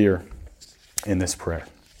persevere in this prayer.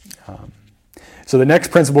 So the next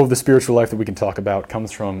principle of the spiritual life that we can talk about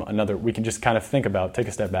comes from we can just kind of take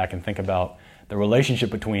a step back and think about the relationship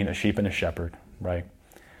between a sheep and a shepherd, right?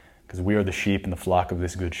 Because we are the sheep in the flock of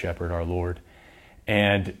this good shepherd, our Lord.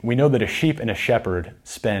 And we know that a sheep and a shepherd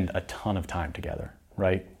spend a ton of time together,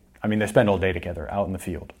 right? I mean, they spend all day together out in the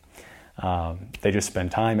field. They just spend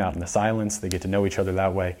time out in the silence. They get to know each other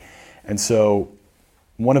that way. And so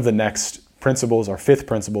one of the next principles, our fifth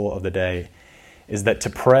principle of the day, is that to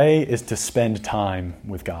pray is to spend time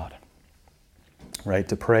with God, right?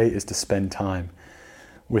 To pray is to spend time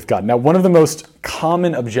with God. Now, one of the most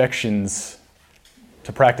common objections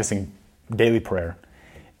to practicing daily prayer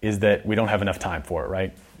is that we don't have enough time for it,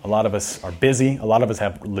 right? A lot of us are busy. A lot of us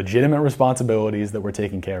have legitimate responsibilities that we're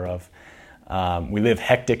taking care of. We live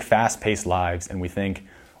hectic, fast-paced lives, and we think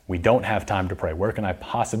we don't have time to pray. Where can I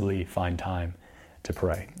possibly find time to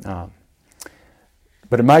pray?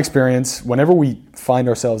 But in my experience, whenever we find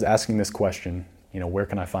ourselves asking this question, where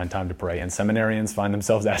can I find time to pray? And seminarians find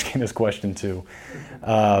themselves asking this question too.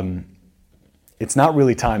 It's not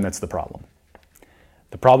really time that's the problem.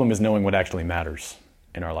 The problem is knowing what actually matters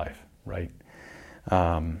in our life, right?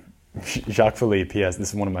 Jacques Philippe, this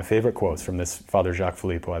is one of my favorite quotes from this Father Jacques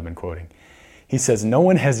Philippe who I've been quoting. He says, "No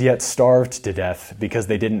one has yet starved to death because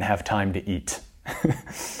they didn't have time to eat."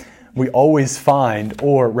 We always find,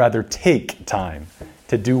 or rather take time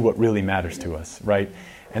to do what really matters to us, right?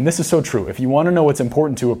 And this is so true. If you want to know what's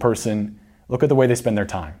important to a person, look at the way they spend their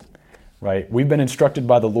time, right? We've been instructed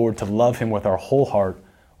by the Lord to love Him with our whole heart,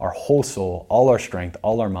 our whole soul, all our strength,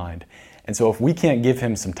 all our mind. And so if we can't give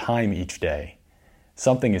Him some time each day,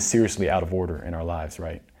 something is seriously out of order in our lives,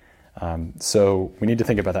 right? So we need to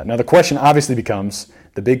think about that. Now the question obviously becomes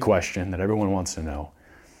the big question that everyone wants to know: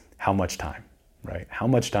 how much time, right? How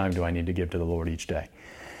much time do I need to give to the Lord each day?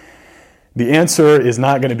 The answer is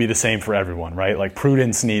not going to be the same for everyone, right? Like,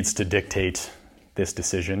 prudence needs to dictate this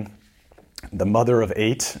decision. The mother of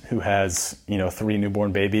 8 who has, 3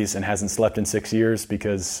 newborn babies and hasn't slept in 6 years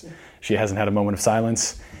because she hasn't had a moment of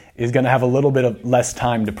silence is going to have a little bit of less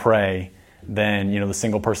time to pray than, the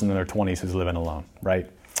single person in their 20s who's living alone, right?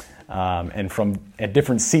 And at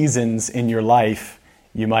different seasons in your life,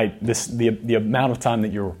 the amount of time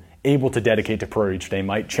that you're able to dedicate to prayer each day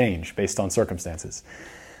might change based on circumstances.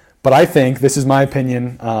 But I think, this is my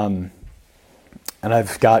opinion, and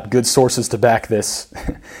I've got good sources to back this,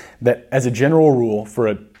 that as a general rule for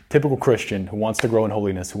a typical Christian who wants to grow in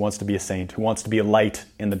holiness, who wants to be a saint, who wants to be a light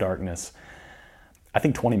in the darkness, I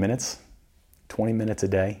think 20 minutes a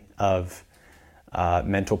day of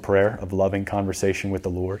mental prayer, of loving conversation with the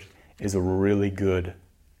Lord is a really good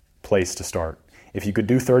place to start. If you could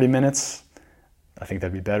do 30 minutes, I think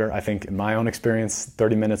that'd be better. I think in my own experience,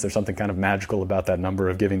 30 minutes, there's something kind of magical about that number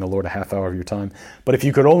of giving the Lord a half hour of your time. But if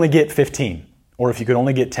you could only get 15, or if you could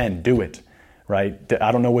only get 10, do it, right?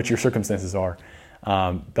 I don't know what your circumstances are,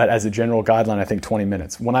 but as a general guideline, I think 20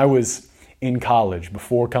 minutes. When I was in college,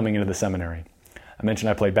 before coming into the seminary, I mentioned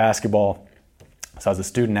I played basketball, so I was a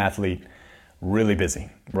student athlete, really busy,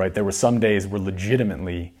 right? There were some days where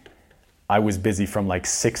legitimately I was busy from like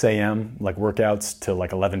 6 a.m., like workouts, to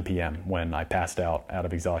like 11 p.m. when I passed out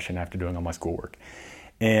of exhaustion after doing all my schoolwork.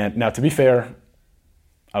 And now, to be fair,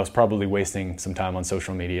 I was probably wasting some time on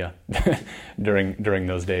social media during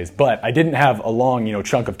those days, but I didn't have a long,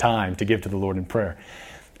 chunk of time to give to the Lord in prayer.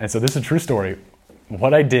 And so this is a true story.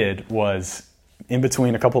 What I did was, in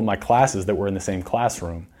between a couple of my classes that were in the same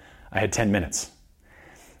classroom, I had 10 minutes.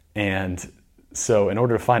 And so in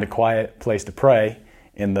order to find a quiet place to pray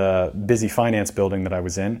in the busy finance building that I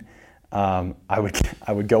was in, I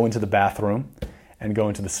would go into the bathroom and go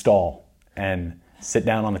into the stall and sit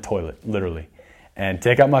down on the toilet, literally, and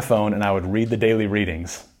take out my phone, and I would read the daily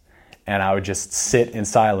readings, and I would just sit in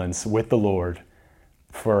silence with the Lord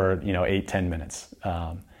for 8-10 minutes.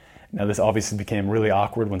 Now this obviously became really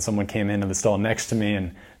awkward when someone came into the stall next to me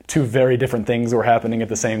and two very different things were happening at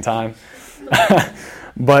the same time.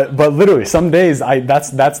 But literally, some days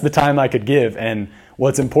that's the time I could give, and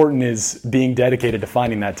what's important is being dedicated to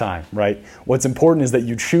finding that time, right? What's important is that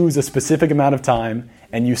you choose a specific amount of time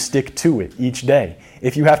and you stick to it each day.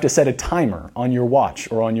 If you have to set a timer on your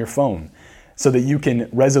watch or on your phone so that you can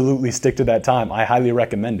resolutely stick to that time, I highly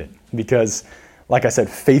recommend it, because, like I said,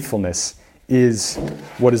 faithfulness is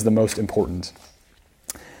what is the most important.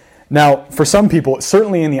 Now, for some people,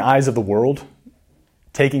 certainly in the eyes of the world,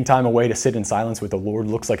 taking time away to sit in silence with the Lord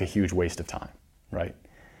looks like a huge waste of time, right?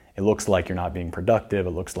 It looks like you're not being productive. It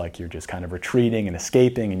looks like you're just kind of retreating and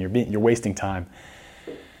escaping, and you're wasting time.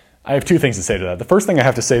 I have two things to say to that. The first thing I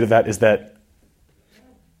have to say to that is that,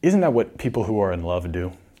 isn't that what people who are in love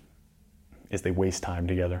do? Is they waste time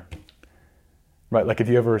together, right? Like, have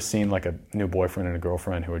you ever seen like a new boyfriend and a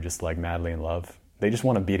girlfriend who are just like madly in love? They just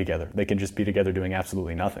want to be together. They can just be together doing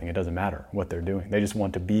absolutely nothing. It doesn't matter what they're doing. They just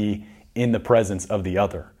want to be in the presence of the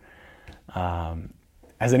other.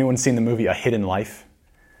 Has anyone seen the movie A Hidden Life?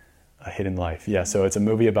 A Hidden Life, yeah. So it's a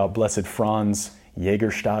movie about Blessed Franz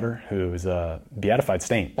Jägerstätter, who's a beatified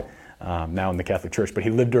saint now in the Catholic Church. But he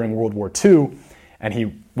lived during World War II, and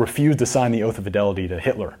he refused to sign the Oath of Fidelity to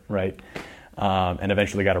Hitler, right? And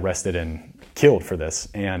eventually got arrested and killed for this.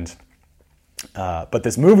 But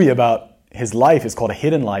this movie about his life is called A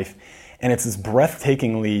Hidden Life, and it's this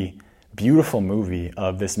breathtakingly beautiful movie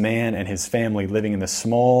of this man and his family living in this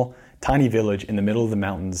small, tiny village in the middle of the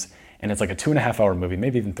mountains. And it's like a 2.5-hour movie,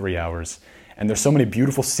 maybe even 3 hours. And there's so many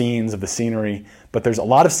beautiful scenes of the scenery, but there's a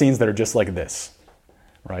lot of scenes that are just like this,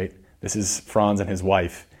 right? This is Franz and his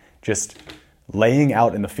wife just laying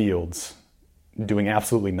out in the fields, doing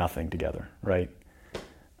absolutely nothing together, right?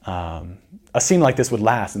 A scene like this would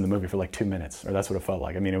last in the movie for like 2 minutes, or that's what it felt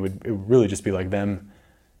like. I mean, it would really just be like them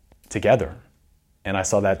together. And I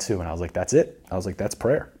saw that too, and I was like, that's it. I was like, that's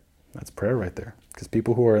prayer. That's prayer right there. Because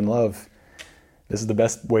people who are in love, this is the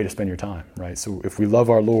best way to spend your time, right? So if we love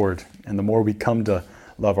our Lord, and the more we come to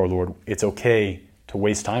love our Lord, it's okay to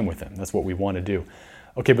waste time with Him. That's what we want to do.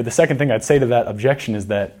 Okay, but the second thing I'd say to that objection is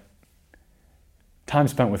that time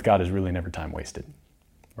spent with God is really never time wasted,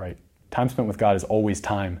 right? Time spent with God is always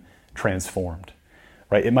time transformed,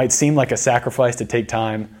 right? It might seem like a sacrifice to take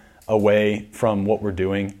time away from what we're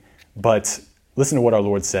doing, but listen to what our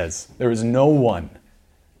Lord says. There is no one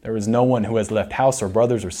who has left house or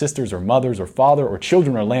brothers or sisters or mothers or father or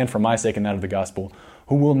children or land for my sake and that of the gospel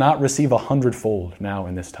who will not receive 100-fold now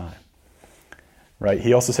in this time. Right?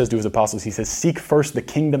 He also says to his apostles, he says, seek first the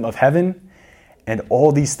kingdom of heaven and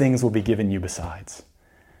all these things will be given you besides.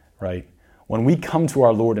 Right? When we come to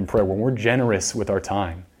our Lord in prayer, when we're generous with our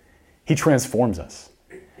time, He transforms us.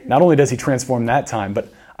 Not only does He transform that time,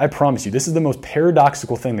 but I promise you, this is the most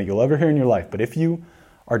paradoxical thing that you'll ever hear in your life. But if you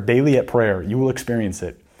are daily at prayer, you will experience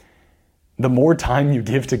it. The more time you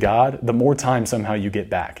give to God, the more time somehow you get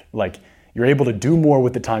back. Like, you're able to do more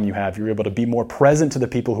with the time you have. You're able to be more present to the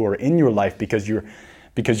people who are in your life because you're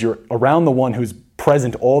around the one who's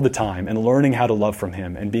present all the time and learning how to love from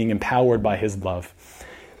Him and being empowered by His love.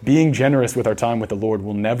 Being generous with our time with the Lord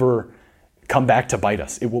will never come back to bite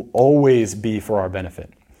us. It will always be for our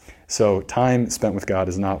benefit. So time spent with God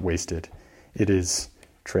is not wasted. It is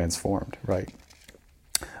transformed, right?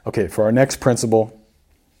 Okay, for our next principle,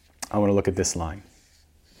 I want to look at this line.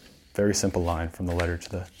 Very simple line from the letter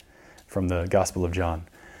from the Gospel of John.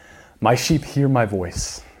 My sheep hear my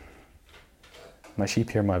voice. My sheep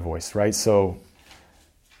hear my voice, right? So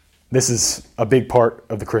this is a big part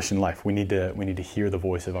of the Christian life. We need to hear the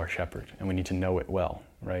voice of our shepherd, and we need to know it well,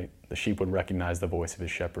 right? The sheep would recognize the voice of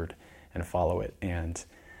his shepherd and follow it. And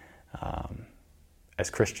as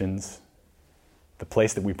Christians, the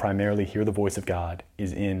place that we primarily hear the voice of God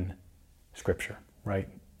is in Scripture, right?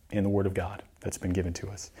 In the Word of God that's been given to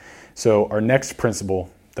us. So our next principle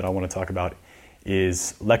that I want to talk about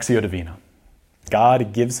is Lectio Divina.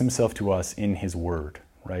 God gives himself to us in his Word,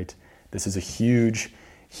 right? This is a huge,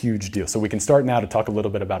 huge deal. So we can start now to talk a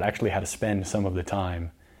little bit about actually how to spend some of the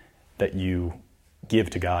time that you give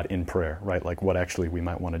to God in prayer, right? Like what actually we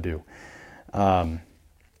might want to do.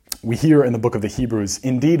 We hear in the book of the Hebrews,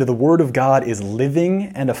 indeed, the Word of God is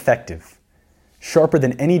living and effective, sharper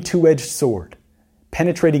than any two-edged sword,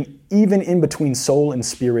 penetrating even in between soul and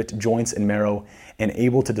spirit, joints and marrow, and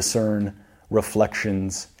able to discern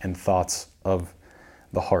reflections and thoughts of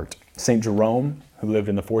the heart. St. Jerome, who lived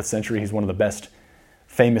in the 4th century, he's one of the best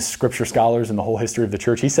famous scripture scholars in the whole history of the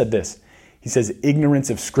church. He said this. He says,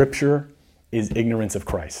 ignorance of Scripture is ignorance of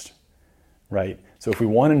Christ, right? So if we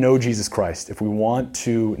want to know Jesus Christ, if we want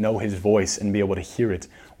to know his voice and be able to hear it,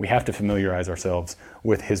 we have to familiarize ourselves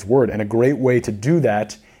with his Word. And a great way to do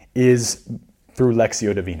that is through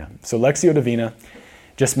Lectio Divina. So Lectio Divina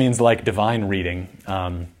just means like divine reading.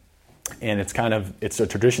 And it's a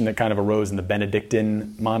tradition that kind of arose in the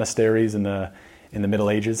Benedictine monasteries in the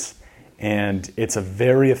Middle Ages. And it's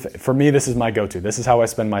for me, this is my go-to. This is how I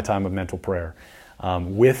spend my time of mental prayer,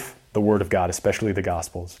 with the Word of God, especially the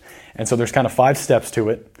Gospels. And so there's kind of 5 steps to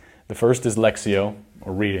it. The first is Lectio,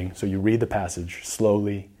 or reading. So you read the passage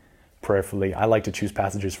slowly, prayerfully. I like to choose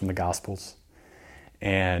passages from the Gospels.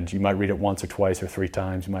 And you might read it once or twice or 3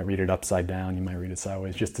 times. You might read it upside down. You might read it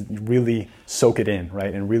sideways, just to really soak it in,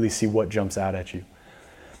 right? And really see what jumps out at you.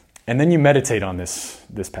 And then you meditate on this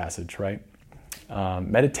passage, right?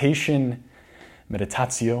 Meditatio,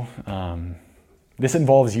 this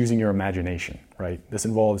involves using your imagination, right? This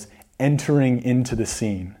involves entering into the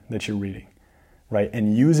scene that you're reading, right?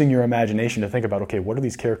 And using your imagination to think about, okay, what are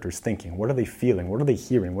these characters thinking? What are they feeling? What are they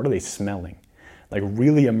hearing? What are they smelling? Like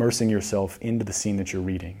really immersing yourself into the scene that you're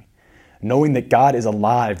reading, knowing that God is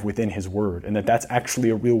alive within his Word and that that's actually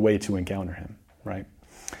a real way to encounter him, right?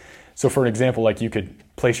 So for an example, like you could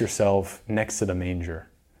place yourself next to the manger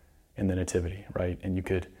in the Nativity, right? And you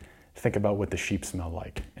could think about what the sheep smell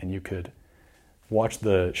like, and you could watch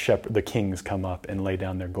the kings come up and lay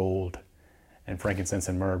down their gold and frankincense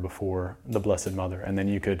and myrrh before the Blessed Mother. And then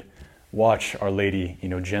you could watch Our Lady,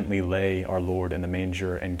 gently lay our Lord in the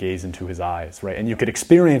manger and gaze into his eyes, right? And you could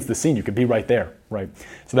experience the scene. You could be right there, right?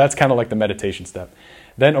 So that's kind of like the meditation step.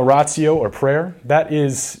 Then oratio, or prayer, that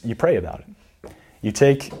is, you pray about it. You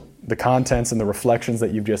take the contents and the reflections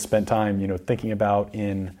that you've just spent time, thinking about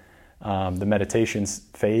in the meditations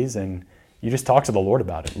phase, and you just talk to the Lord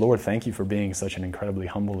about it. Lord, thank you for being such an incredibly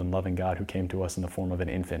humble and loving God who came to us in the form of an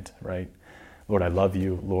infant, right? Lord, I love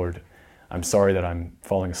you. Lord, I'm sorry that I'm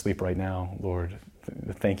falling asleep right now. Lord,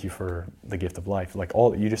 thank you for the gift of life. Like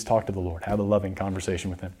you just talk to the Lord, have a loving conversation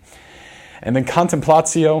with him. And then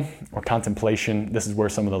contemplatio, or contemplation, this is where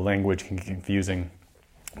some of the language can get confusing.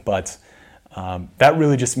 But that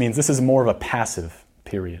really just means this is more of a passive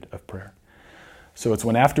period of prayer. So it's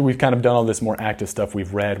when after we've kind of done all this more active stuff,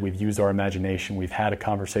 we've read, we've used our imagination, we've had a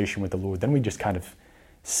conversation with the Lord, then we just kind of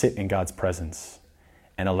sit in God's presence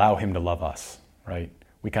and allow him to love us, right?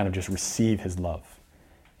 We kind of just receive his love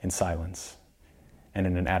in silence and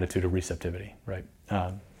in an attitude of receptivity, right?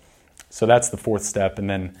 So that's the 4th step. And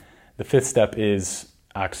then the 5th step is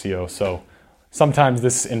actio. So sometimes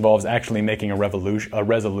this involves actually making a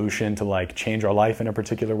resolution to like change our life in a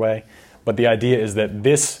particular way. But the idea is that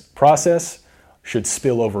this process should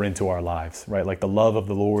spill over into our lives, right? Like the love of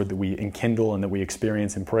the Lord that we enkindle and that we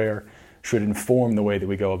experience in prayer should inform the way that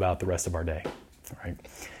we go about the rest of our day, right?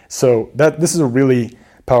 So this is a really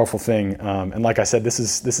powerful thing. And like I said, this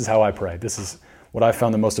is how I pray. This is what I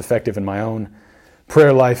found the most effective in my own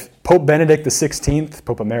prayer life. Pope Benedict XVI,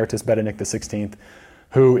 Pope Emeritus Benedict XVI,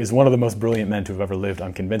 who is one of the most brilliant men to have ever lived,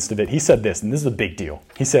 I'm convinced of it. He said this, and this is a big deal.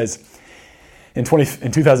 He says, in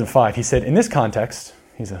 2005, he said, in this context,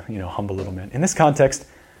 he's a humble little man. In this context,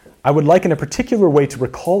 I would like in a particular way to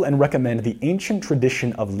recall and recommend the ancient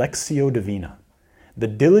tradition of Lectio Divina, the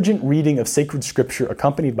diligent reading of sacred scripture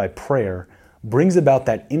accompanied by prayer, brings about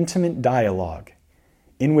that intimate dialogue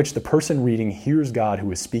in which the person reading hears God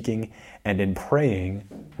who is speaking and in praying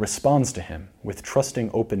responds to him with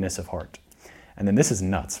trusting openness of heart. And then this is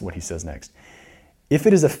nuts, what he says next. If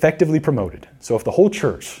it is effectively promoted, so if the whole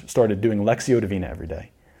church started doing Lectio Divina every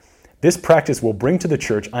day, this practice will bring to the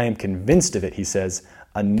church, I am convinced of it, he says,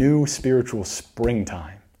 a new spiritual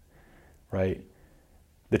springtime, right?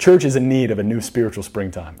 The church is in need of a new spiritual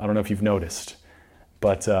springtime. I don't know if you've noticed,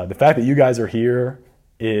 but the fact that you guys are here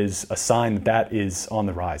is a sign that that is on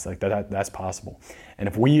the rise, like that's possible. And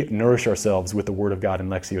if we nourish ourselves with the Word of God in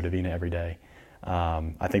Lectio Divina every day,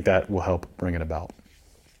 I think that will help bring it about.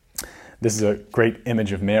 This is a great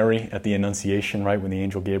image of Mary at the Annunciation, right, when the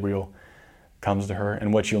angel Gabriel comes to her.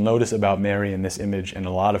 And what you'll notice about Mary in this image, and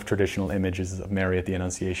a lot of traditional images of Mary at the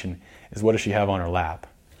Annunciation, is what does she have on her lap?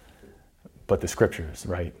 But the Scriptures,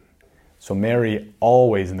 right? So Mary,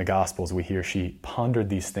 always in the Gospels, we hear she pondered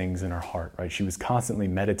these things in her heart, right? She was constantly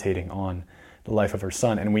meditating on the life of her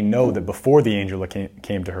Son. And we know that before the angel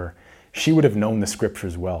came to her, she would have known the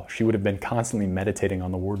Scriptures well. She would have been constantly meditating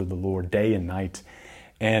on the word of the Lord day and night.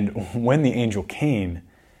 And when the angel came,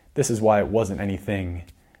 this is why it wasn't anything,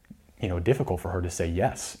 difficult for her to say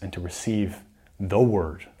yes and to receive the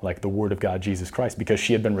Word, like the Word of God, Jesus Christ, because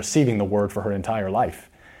she had been receiving the Word for her entire life.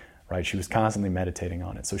 Right? She was constantly meditating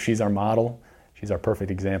on it. So she's our model. She's our perfect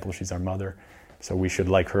example. She's our mother. So we should,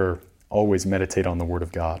 like her, always meditate on the Word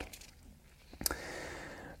of God.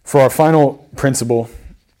 For our final principle,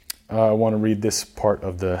 I want to read this part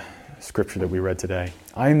of the scripture that we read today.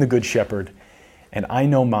 I am the good shepherd, and I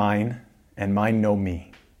know mine, and mine know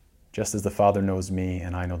me, just as the Father knows me,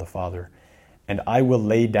 and I know the Father. And I will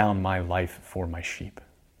lay down my life for my sheep.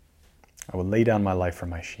 I will lay down my life for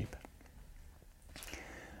my sheep.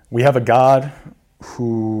 We have a God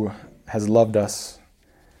who has loved us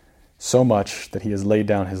so much that he has laid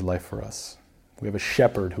down his life for us. We have a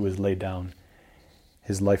shepherd who has laid down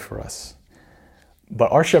his life for us.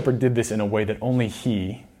 But our shepherd did this in a way that only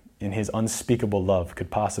he, in his unspeakable love, could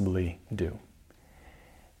possibly do.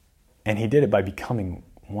 And he did it by becoming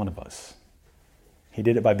one of us. He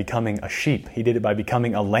did it by becoming a sheep. He did it by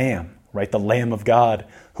becoming a lamb, right? The Lamb of God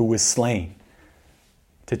who was slain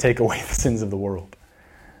to take away the sins of the world.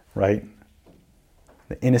 Right?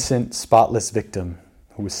 The innocent, spotless victim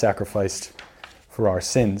who was sacrificed for our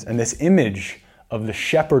sins. And this image of the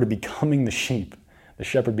shepherd becoming the sheep, the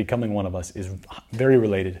shepherd becoming one of us, is very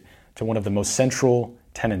related to one of the most central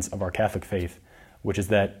tenets of our Catholic faith, which is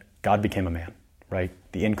that God became a man, right?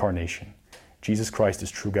 The incarnation. Jesus Christ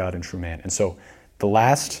is true God and true man. And so the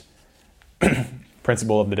last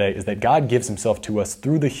principle of the day is that God gives himself to us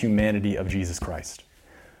through the humanity of Jesus Christ.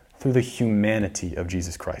 Through the humanity of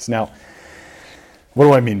Jesus Christ. Now, what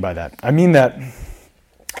do I mean by that? I mean that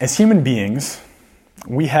as human beings,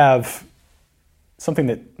 we have something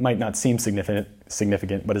that might not seem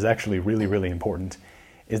significant, but is actually really, really important,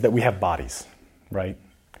 is that we have bodies, right?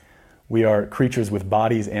 We are creatures with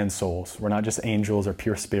bodies and souls. We're not just angels or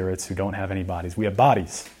pure spirits who don't have any bodies. We have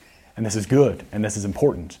bodies, and this is good, and this is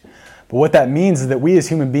important. But what that means is that we as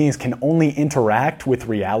human beings can only interact with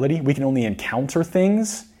reality. We can only encounter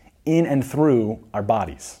things in and through our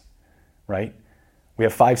bodies, right? We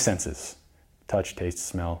have 5 senses: touch, taste,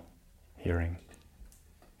 smell, hearing.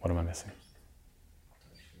 What am I missing?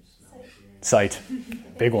 Sight.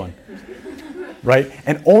 Big one. Right?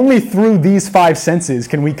 And only through these 5 senses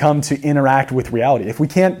can we come to interact with reality. If we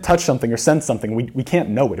can't touch something or sense something, we can't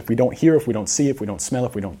know it. If we don't hear, if we don't see, if we don't smell,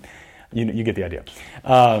 if we don't... You get the idea.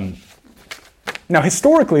 Now,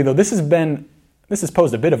 historically, though, this has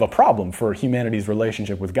posed a bit of a problem for humanity's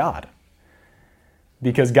relationship with God.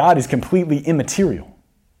 Because God is completely immaterial.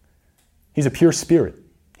 He's a pure spirit.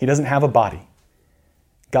 He doesn't have a body.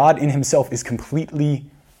 God in himself is completely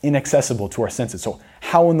inaccessible to our senses. So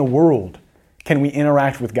how in the world can we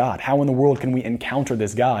interact with God? How in the world can we encounter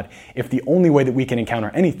this God if the only way that we can encounter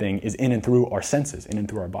anything is in and through our senses, in and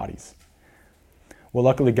through our bodies? Well,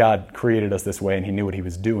 luckily God created us this way, and he knew what he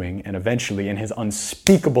was doing, and eventually in his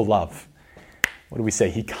unspeakable love, what do we say?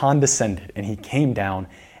 He condescended, and he came down,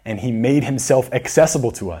 and he made himself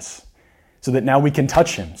accessible to us so that now we can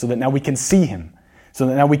touch him, so that now we can see him, so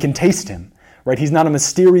that now we can taste him, right? He's not a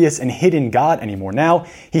mysterious and hidden God anymore. Now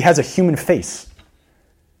he has a human face.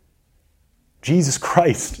 Jesus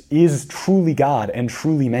Christ is truly God and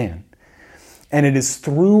truly man. And it is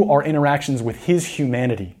through our interactions with his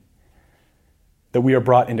humanity that we are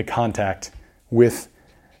brought into contact with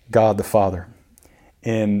God the Father.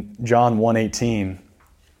 In John 1:18,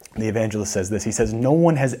 the evangelist says this. He says, "No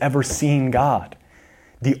one has ever seen God.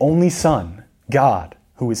 The only Son, God,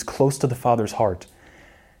 who is close to the Father's heart,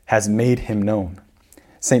 has made him known."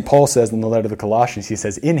 St. Paul says in the letter to the Colossians, he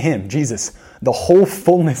says, in him, Jesus, the whole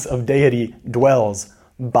fullness of deity dwells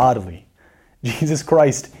bodily. Jesus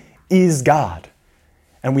Christ is God,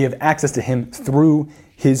 and we have access to him through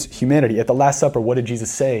his humanity. At the Last Supper, what did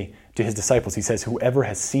Jesus say to his disciples? He says, whoever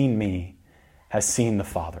has seen me has seen the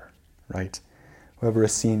Father, right? Whoever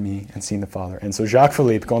has seen me and seen the Father. And so Jacques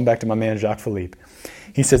Philippe, going back to my man Jacques Philippe,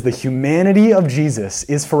 he says, the humanity of Jesus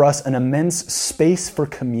is for us an immense space for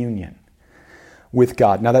communion with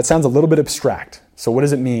God. Now that sounds a little bit abstract. So what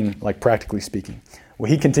does it mean, like practically speaking?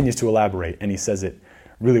 Well, he continues to elaborate, and he says it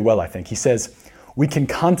really well, I think. He says, we can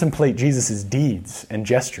contemplate Jesus' deeds and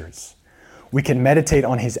gestures. We can meditate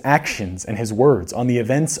on his actions and his words, on the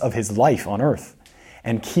events of his life on earth,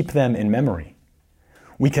 and keep them in memory.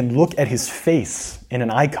 We can look at his face in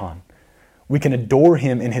an icon. We can adore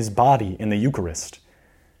him in his body in the Eucharist.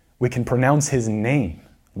 We can pronounce his name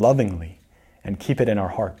lovingly and keep it in our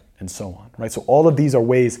heart, and so on, right? So all of these are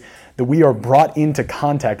ways that we are brought into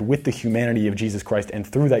contact with the humanity of Jesus Christ, and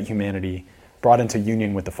through that humanity, brought into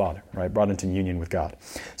union with the Father, right? Brought into union with God.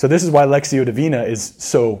 So this is why Lectio Divina is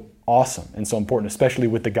so awesome and so important, especially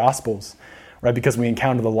with the Gospels, right? Because we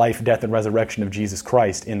encounter the life, death, and resurrection of Jesus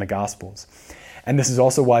Christ in the Gospels. And this is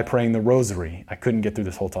also why praying the Rosary, I couldn't get through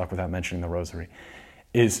this whole talk without mentioning the Rosary,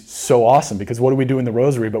 is so awesome. Because what do we do in the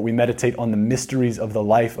Rosary? But we meditate on the mysteries of the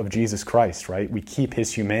life of Jesus Christ, right? We keep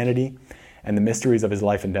his humanity and the mysteries of his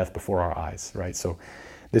life and death before our eyes, right? So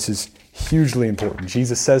this is hugely important.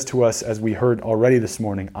 Jesus says to us, as we heard already this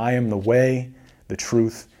morning, I am the way, the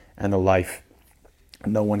truth, and the life.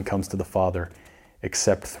 No one comes to the Father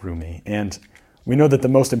except through me. And we know that the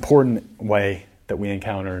most important way that we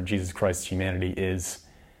encounter Jesus Christ's humanity is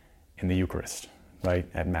in the Eucharist, right,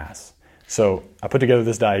 at Mass. So I put together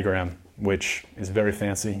this diagram, which is very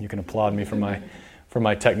fancy. You can applaud me for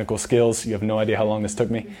my technical skills. You have no idea how long this took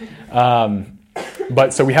me.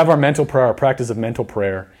 But so we have our mental prayer, our practice of mental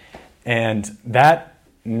prayer, and that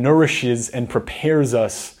nourishes and prepares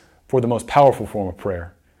us for the most powerful form of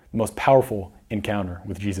prayer, the most powerful encounter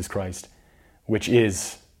with Jesus Christ, which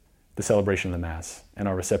is the celebration of the Mass and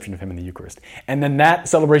our reception of him in the Eucharist. And then that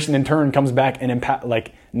celebration in turn comes back and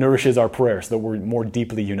nourishes our prayer so that we're more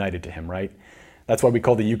deeply united to him, right? That's why we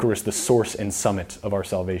call the Eucharist the source and summit of our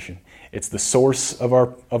salvation. It's the source of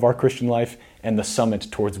our Christian life and the summit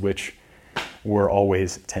towards which we're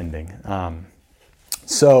always tending.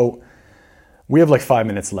 So we have like 5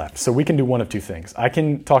 minutes left. So we can do one of two things. I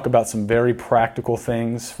can talk about some very practical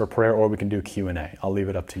things for prayer, or we can do Q&A. I'll leave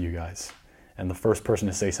it up to you guys. And the first person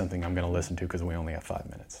to say something I'm going to listen to, because we only have 5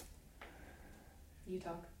 minutes. You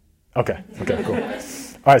talk. Okay, cool.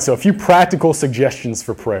 All right, so a few practical suggestions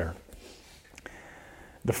for prayer.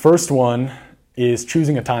 The first one is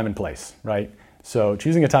choosing a time and place, right? So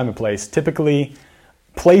choosing a time and place, typically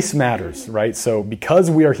place matters, right? So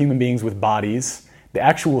because we are human beings with bodies, the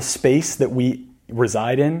actual space that we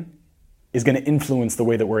reside in is going to influence the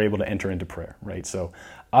way that we're able to enter into prayer, right? So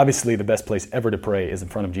obviously the best place ever to pray is in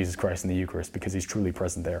front of Jesus Christ in the Eucharist, because he's truly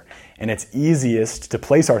present there. And it's easiest to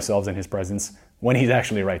place ourselves in his presence when he's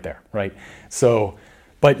actually right there, right? So,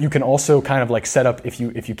 but you can also kind of like set up, if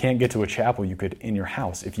you can't get to a chapel, you could in your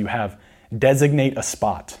house, if you have, designate a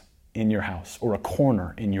spot in your house or a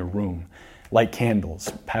corner in your room, light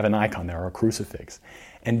candles, have an icon there or a crucifix,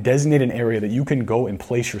 and designate an area that you can go and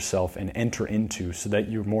place yourself and enter into so that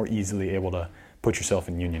you're more easily able to put yourself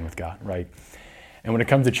in union with God, right? And when it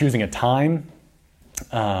comes to choosing a time,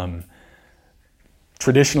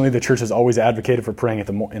 traditionally the church has always advocated for praying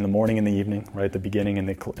in the morning and the evening, right, at the beginning and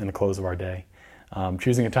the close of our day.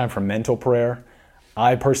 Choosing a time for mental prayer,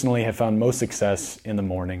 I personally have found most success in the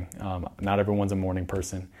morning. Not everyone's a morning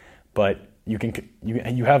person, but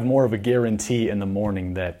you have more of a guarantee in the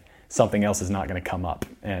morning that something else is not going to come up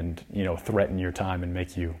and threaten your time and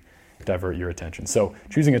make you divert your attention. So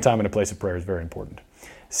choosing a time and a place of prayer is very important.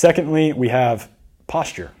 Secondly, we have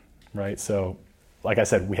posture, right? So like I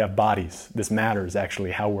said, we have bodies. This matters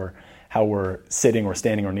actually, how we're sitting or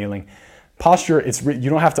standing or kneeling. Posture, you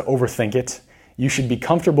don't have to overthink it. You should be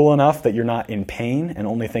comfortable enough that you're not in pain and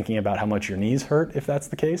only thinking about how much your knees hurt, if that's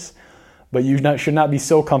the case. But you should not be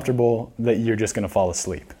so comfortable that you're just going to fall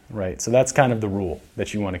asleep, right? So that's kind of the rule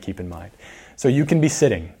that you want to keep in mind. So you can be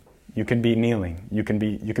sitting, you can be kneeling, you can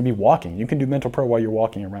be walking. You can do mental prayer while you're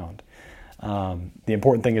walking around. The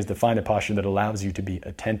important thing is to find a posture that allows you to be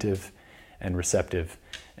attentive and receptive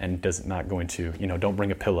and does not go into, don't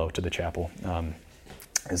bring a pillow to the chapel,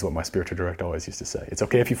 is what my spiritual director always used to say. It's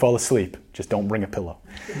okay if you fall asleep, just don't bring a pillow.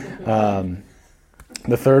 The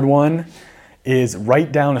third one is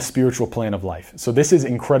write down a spiritual plan of life. So this is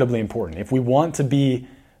incredibly important. If we want to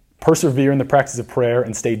persevere in the practice of prayer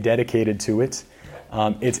and stay dedicated to it,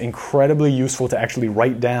 It's incredibly useful to actually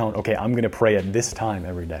write down, okay, I'm going to pray at this time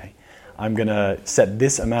every day. I'm going to set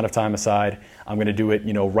this amount of time aside. I'm going to do it,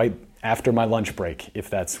 right after my lunch break, if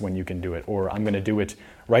that's when you can do it. Or I'm going to do it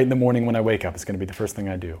right in the morning when I wake up. It's going to be the first thing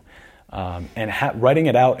I do. Writing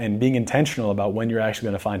it out and being intentional about when you're actually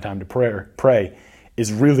going to find time to pray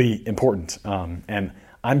is really important. And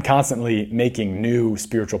I'm constantly making new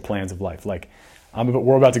spiritual plans of life. Like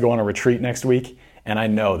we're about to go on a retreat next week, and I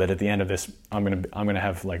know that at the end of this, I'm gonna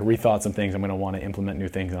have like rethought some things. I'm gonna want to implement new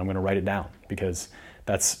things, and I'm gonna write it down because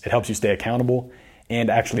it helps you stay accountable. And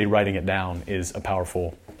actually writing it down is a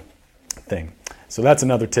powerful thing. So that's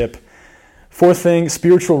another tip. Fourth thing,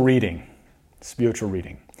 spiritual reading. Spiritual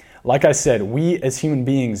reading. Like I said, we as human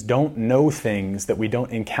beings don't know things that we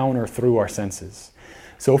don't encounter through our senses.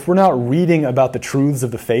 So if we're not reading about the truths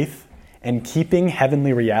of the faith and keeping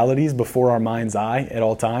heavenly realities before our mind's eye at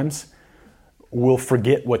all times, we'll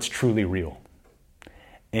forget what's truly real.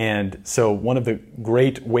 And so one of the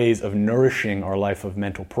great ways of nourishing our life of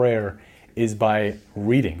mental prayer is by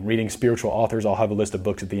reading spiritual authors. I'll have a list of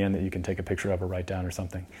books at the end that you can take a picture of or write down or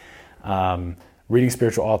something. Reading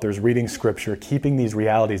spiritual authors, reading scripture, keeping these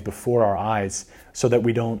realities before our eyes so that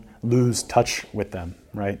we don't lose touch with them,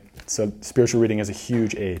 right? So spiritual reading is a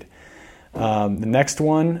huge aid. The next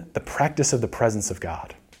one, the practice of the presence of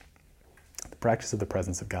God. The practice of the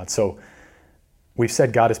presence of God. So we've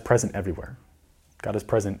said God is present everywhere. God is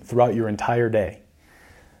present throughout your entire day.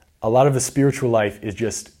 A lot of the spiritual life is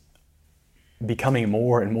just becoming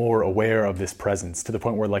more and more aware of this presence to the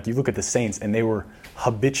point where, like, you look at the saints and they were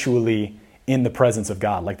habitually in the presence of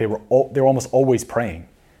God. Like they were almost always praying,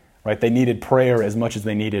 right? They needed prayer as much as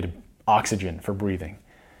they needed oxygen for breathing,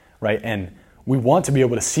 right? And we want to be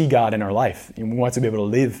able to see God in our life. And we want to be able to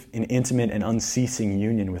live in intimate and unceasing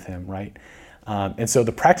union with Him, right? And so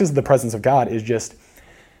the practice of the presence of God is just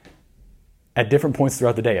at different points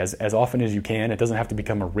throughout the day, as often as you can. It doesn't have to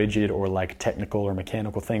become a rigid or like technical or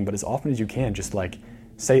mechanical thing, but as often as you can, just like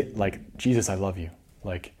say, like, Jesus, I love you.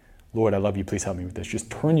 Like, Lord, I love you. Please help me with this. Just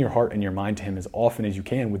turn your heart and your mind to Him as often as you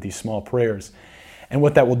can with these small prayers. And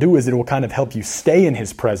what that will do is it will kind of help you stay in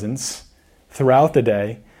His presence throughout the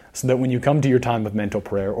day, so that when you come to your time of mental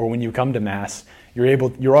prayer or when you come to Mass, you're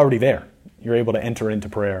already there. You're able to enter into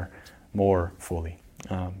prayer more fully.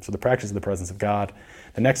 So the practice of the presence of God.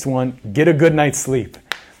 The next one, get a good night's sleep.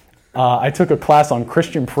 I took a class on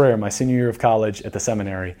Christian prayer my senior year of college at the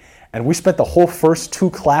seminary, and we spent the whole first 2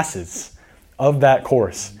 classes of that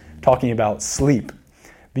course talking about sleep.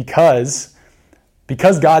 Because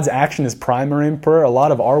God's action is primary in prayer, a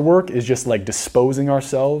lot of our work is just like disposing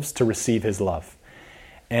ourselves to receive His love.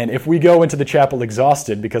 And if we go into the chapel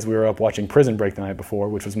exhausted because we were up watching Prison Break the night before,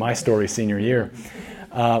 which was my story senior year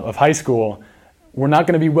of high school, we're not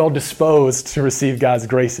going to be well disposed to receive God's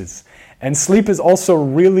graces. And sleep is also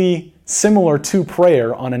really similar to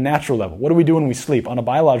prayer on a natural level. What do we do when we sleep? On a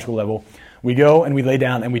biological level, we go and we lay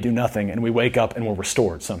down and we do nothing, and we wake up and we're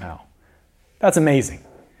restored somehow. That's amazing.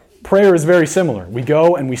 Prayer is very similar. We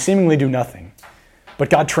go and we seemingly do nothing, but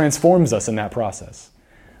God transforms us in that process.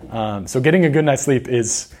 So getting a good night's sleep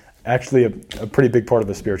is actually a pretty big part of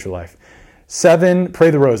the spiritual life. 7, pray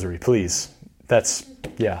the rosary, please.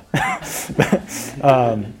 Yeah.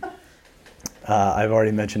 I've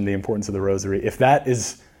already mentioned the importance of the rosary. If that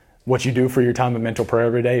is what you do for your time of mental prayer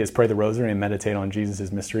every day, is pray the rosary and meditate on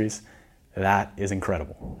Jesus' mysteries, that is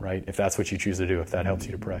incredible, right? If that's what you choose to do, if that helps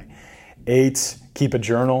you to pray. 8, keep a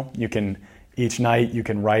journal. Each night you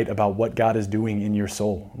can write about what God is doing in your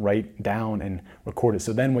soul. Write down and record it.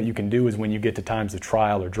 So then what you can do is when you get to times of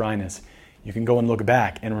trial or dryness, you can go and look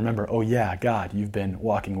back and remember, oh yeah, God, you've been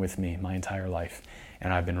walking with me my entire life,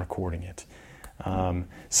 and I've been recording it.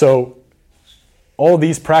 So all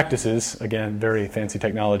these practices, again, very fancy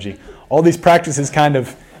technology, all these practices kind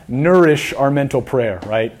of nourish our mental prayer,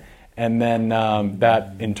 right? And then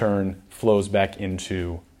that in turn flows back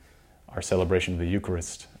into our celebration of the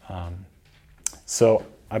Eucharist. So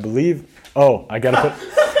I believe, I gotta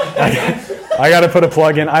put a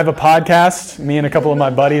plug in. I have a podcast, me and a couple of my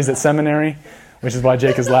buddies at seminary, which is why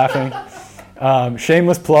Jake is laughing.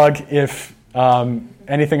 Shameless plug. If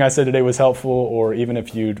anything I said today was helpful, or even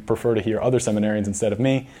if you'd prefer to hear other seminarians instead of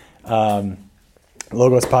me,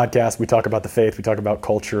 Logos Podcast, we talk about the faith, we talk about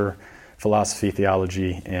culture, philosophy,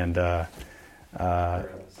 theology, and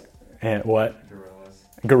what?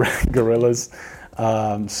 Gorillas.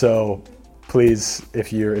 So please,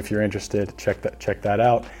 if you're interested, check that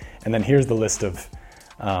out. And then here's the list of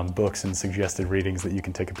books and suggested readings that you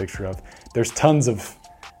can take a picture of. There's tons of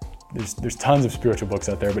spiritual books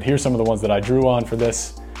out there, but here's some of the ones that I drew on for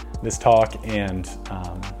this talk, and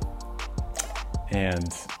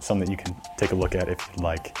some some that you can take a look at if you'd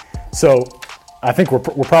like. So I think we're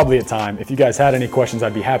probably at time. If you guys had any questions,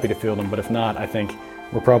 I'd be happy to field them. But if not, I think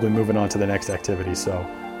we're probably moving on to the next activity. So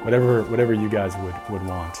whatever you guys would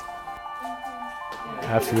want.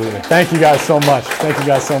 Absolutely. Thank you guys so much. Thank you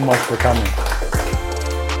guys so much for coming.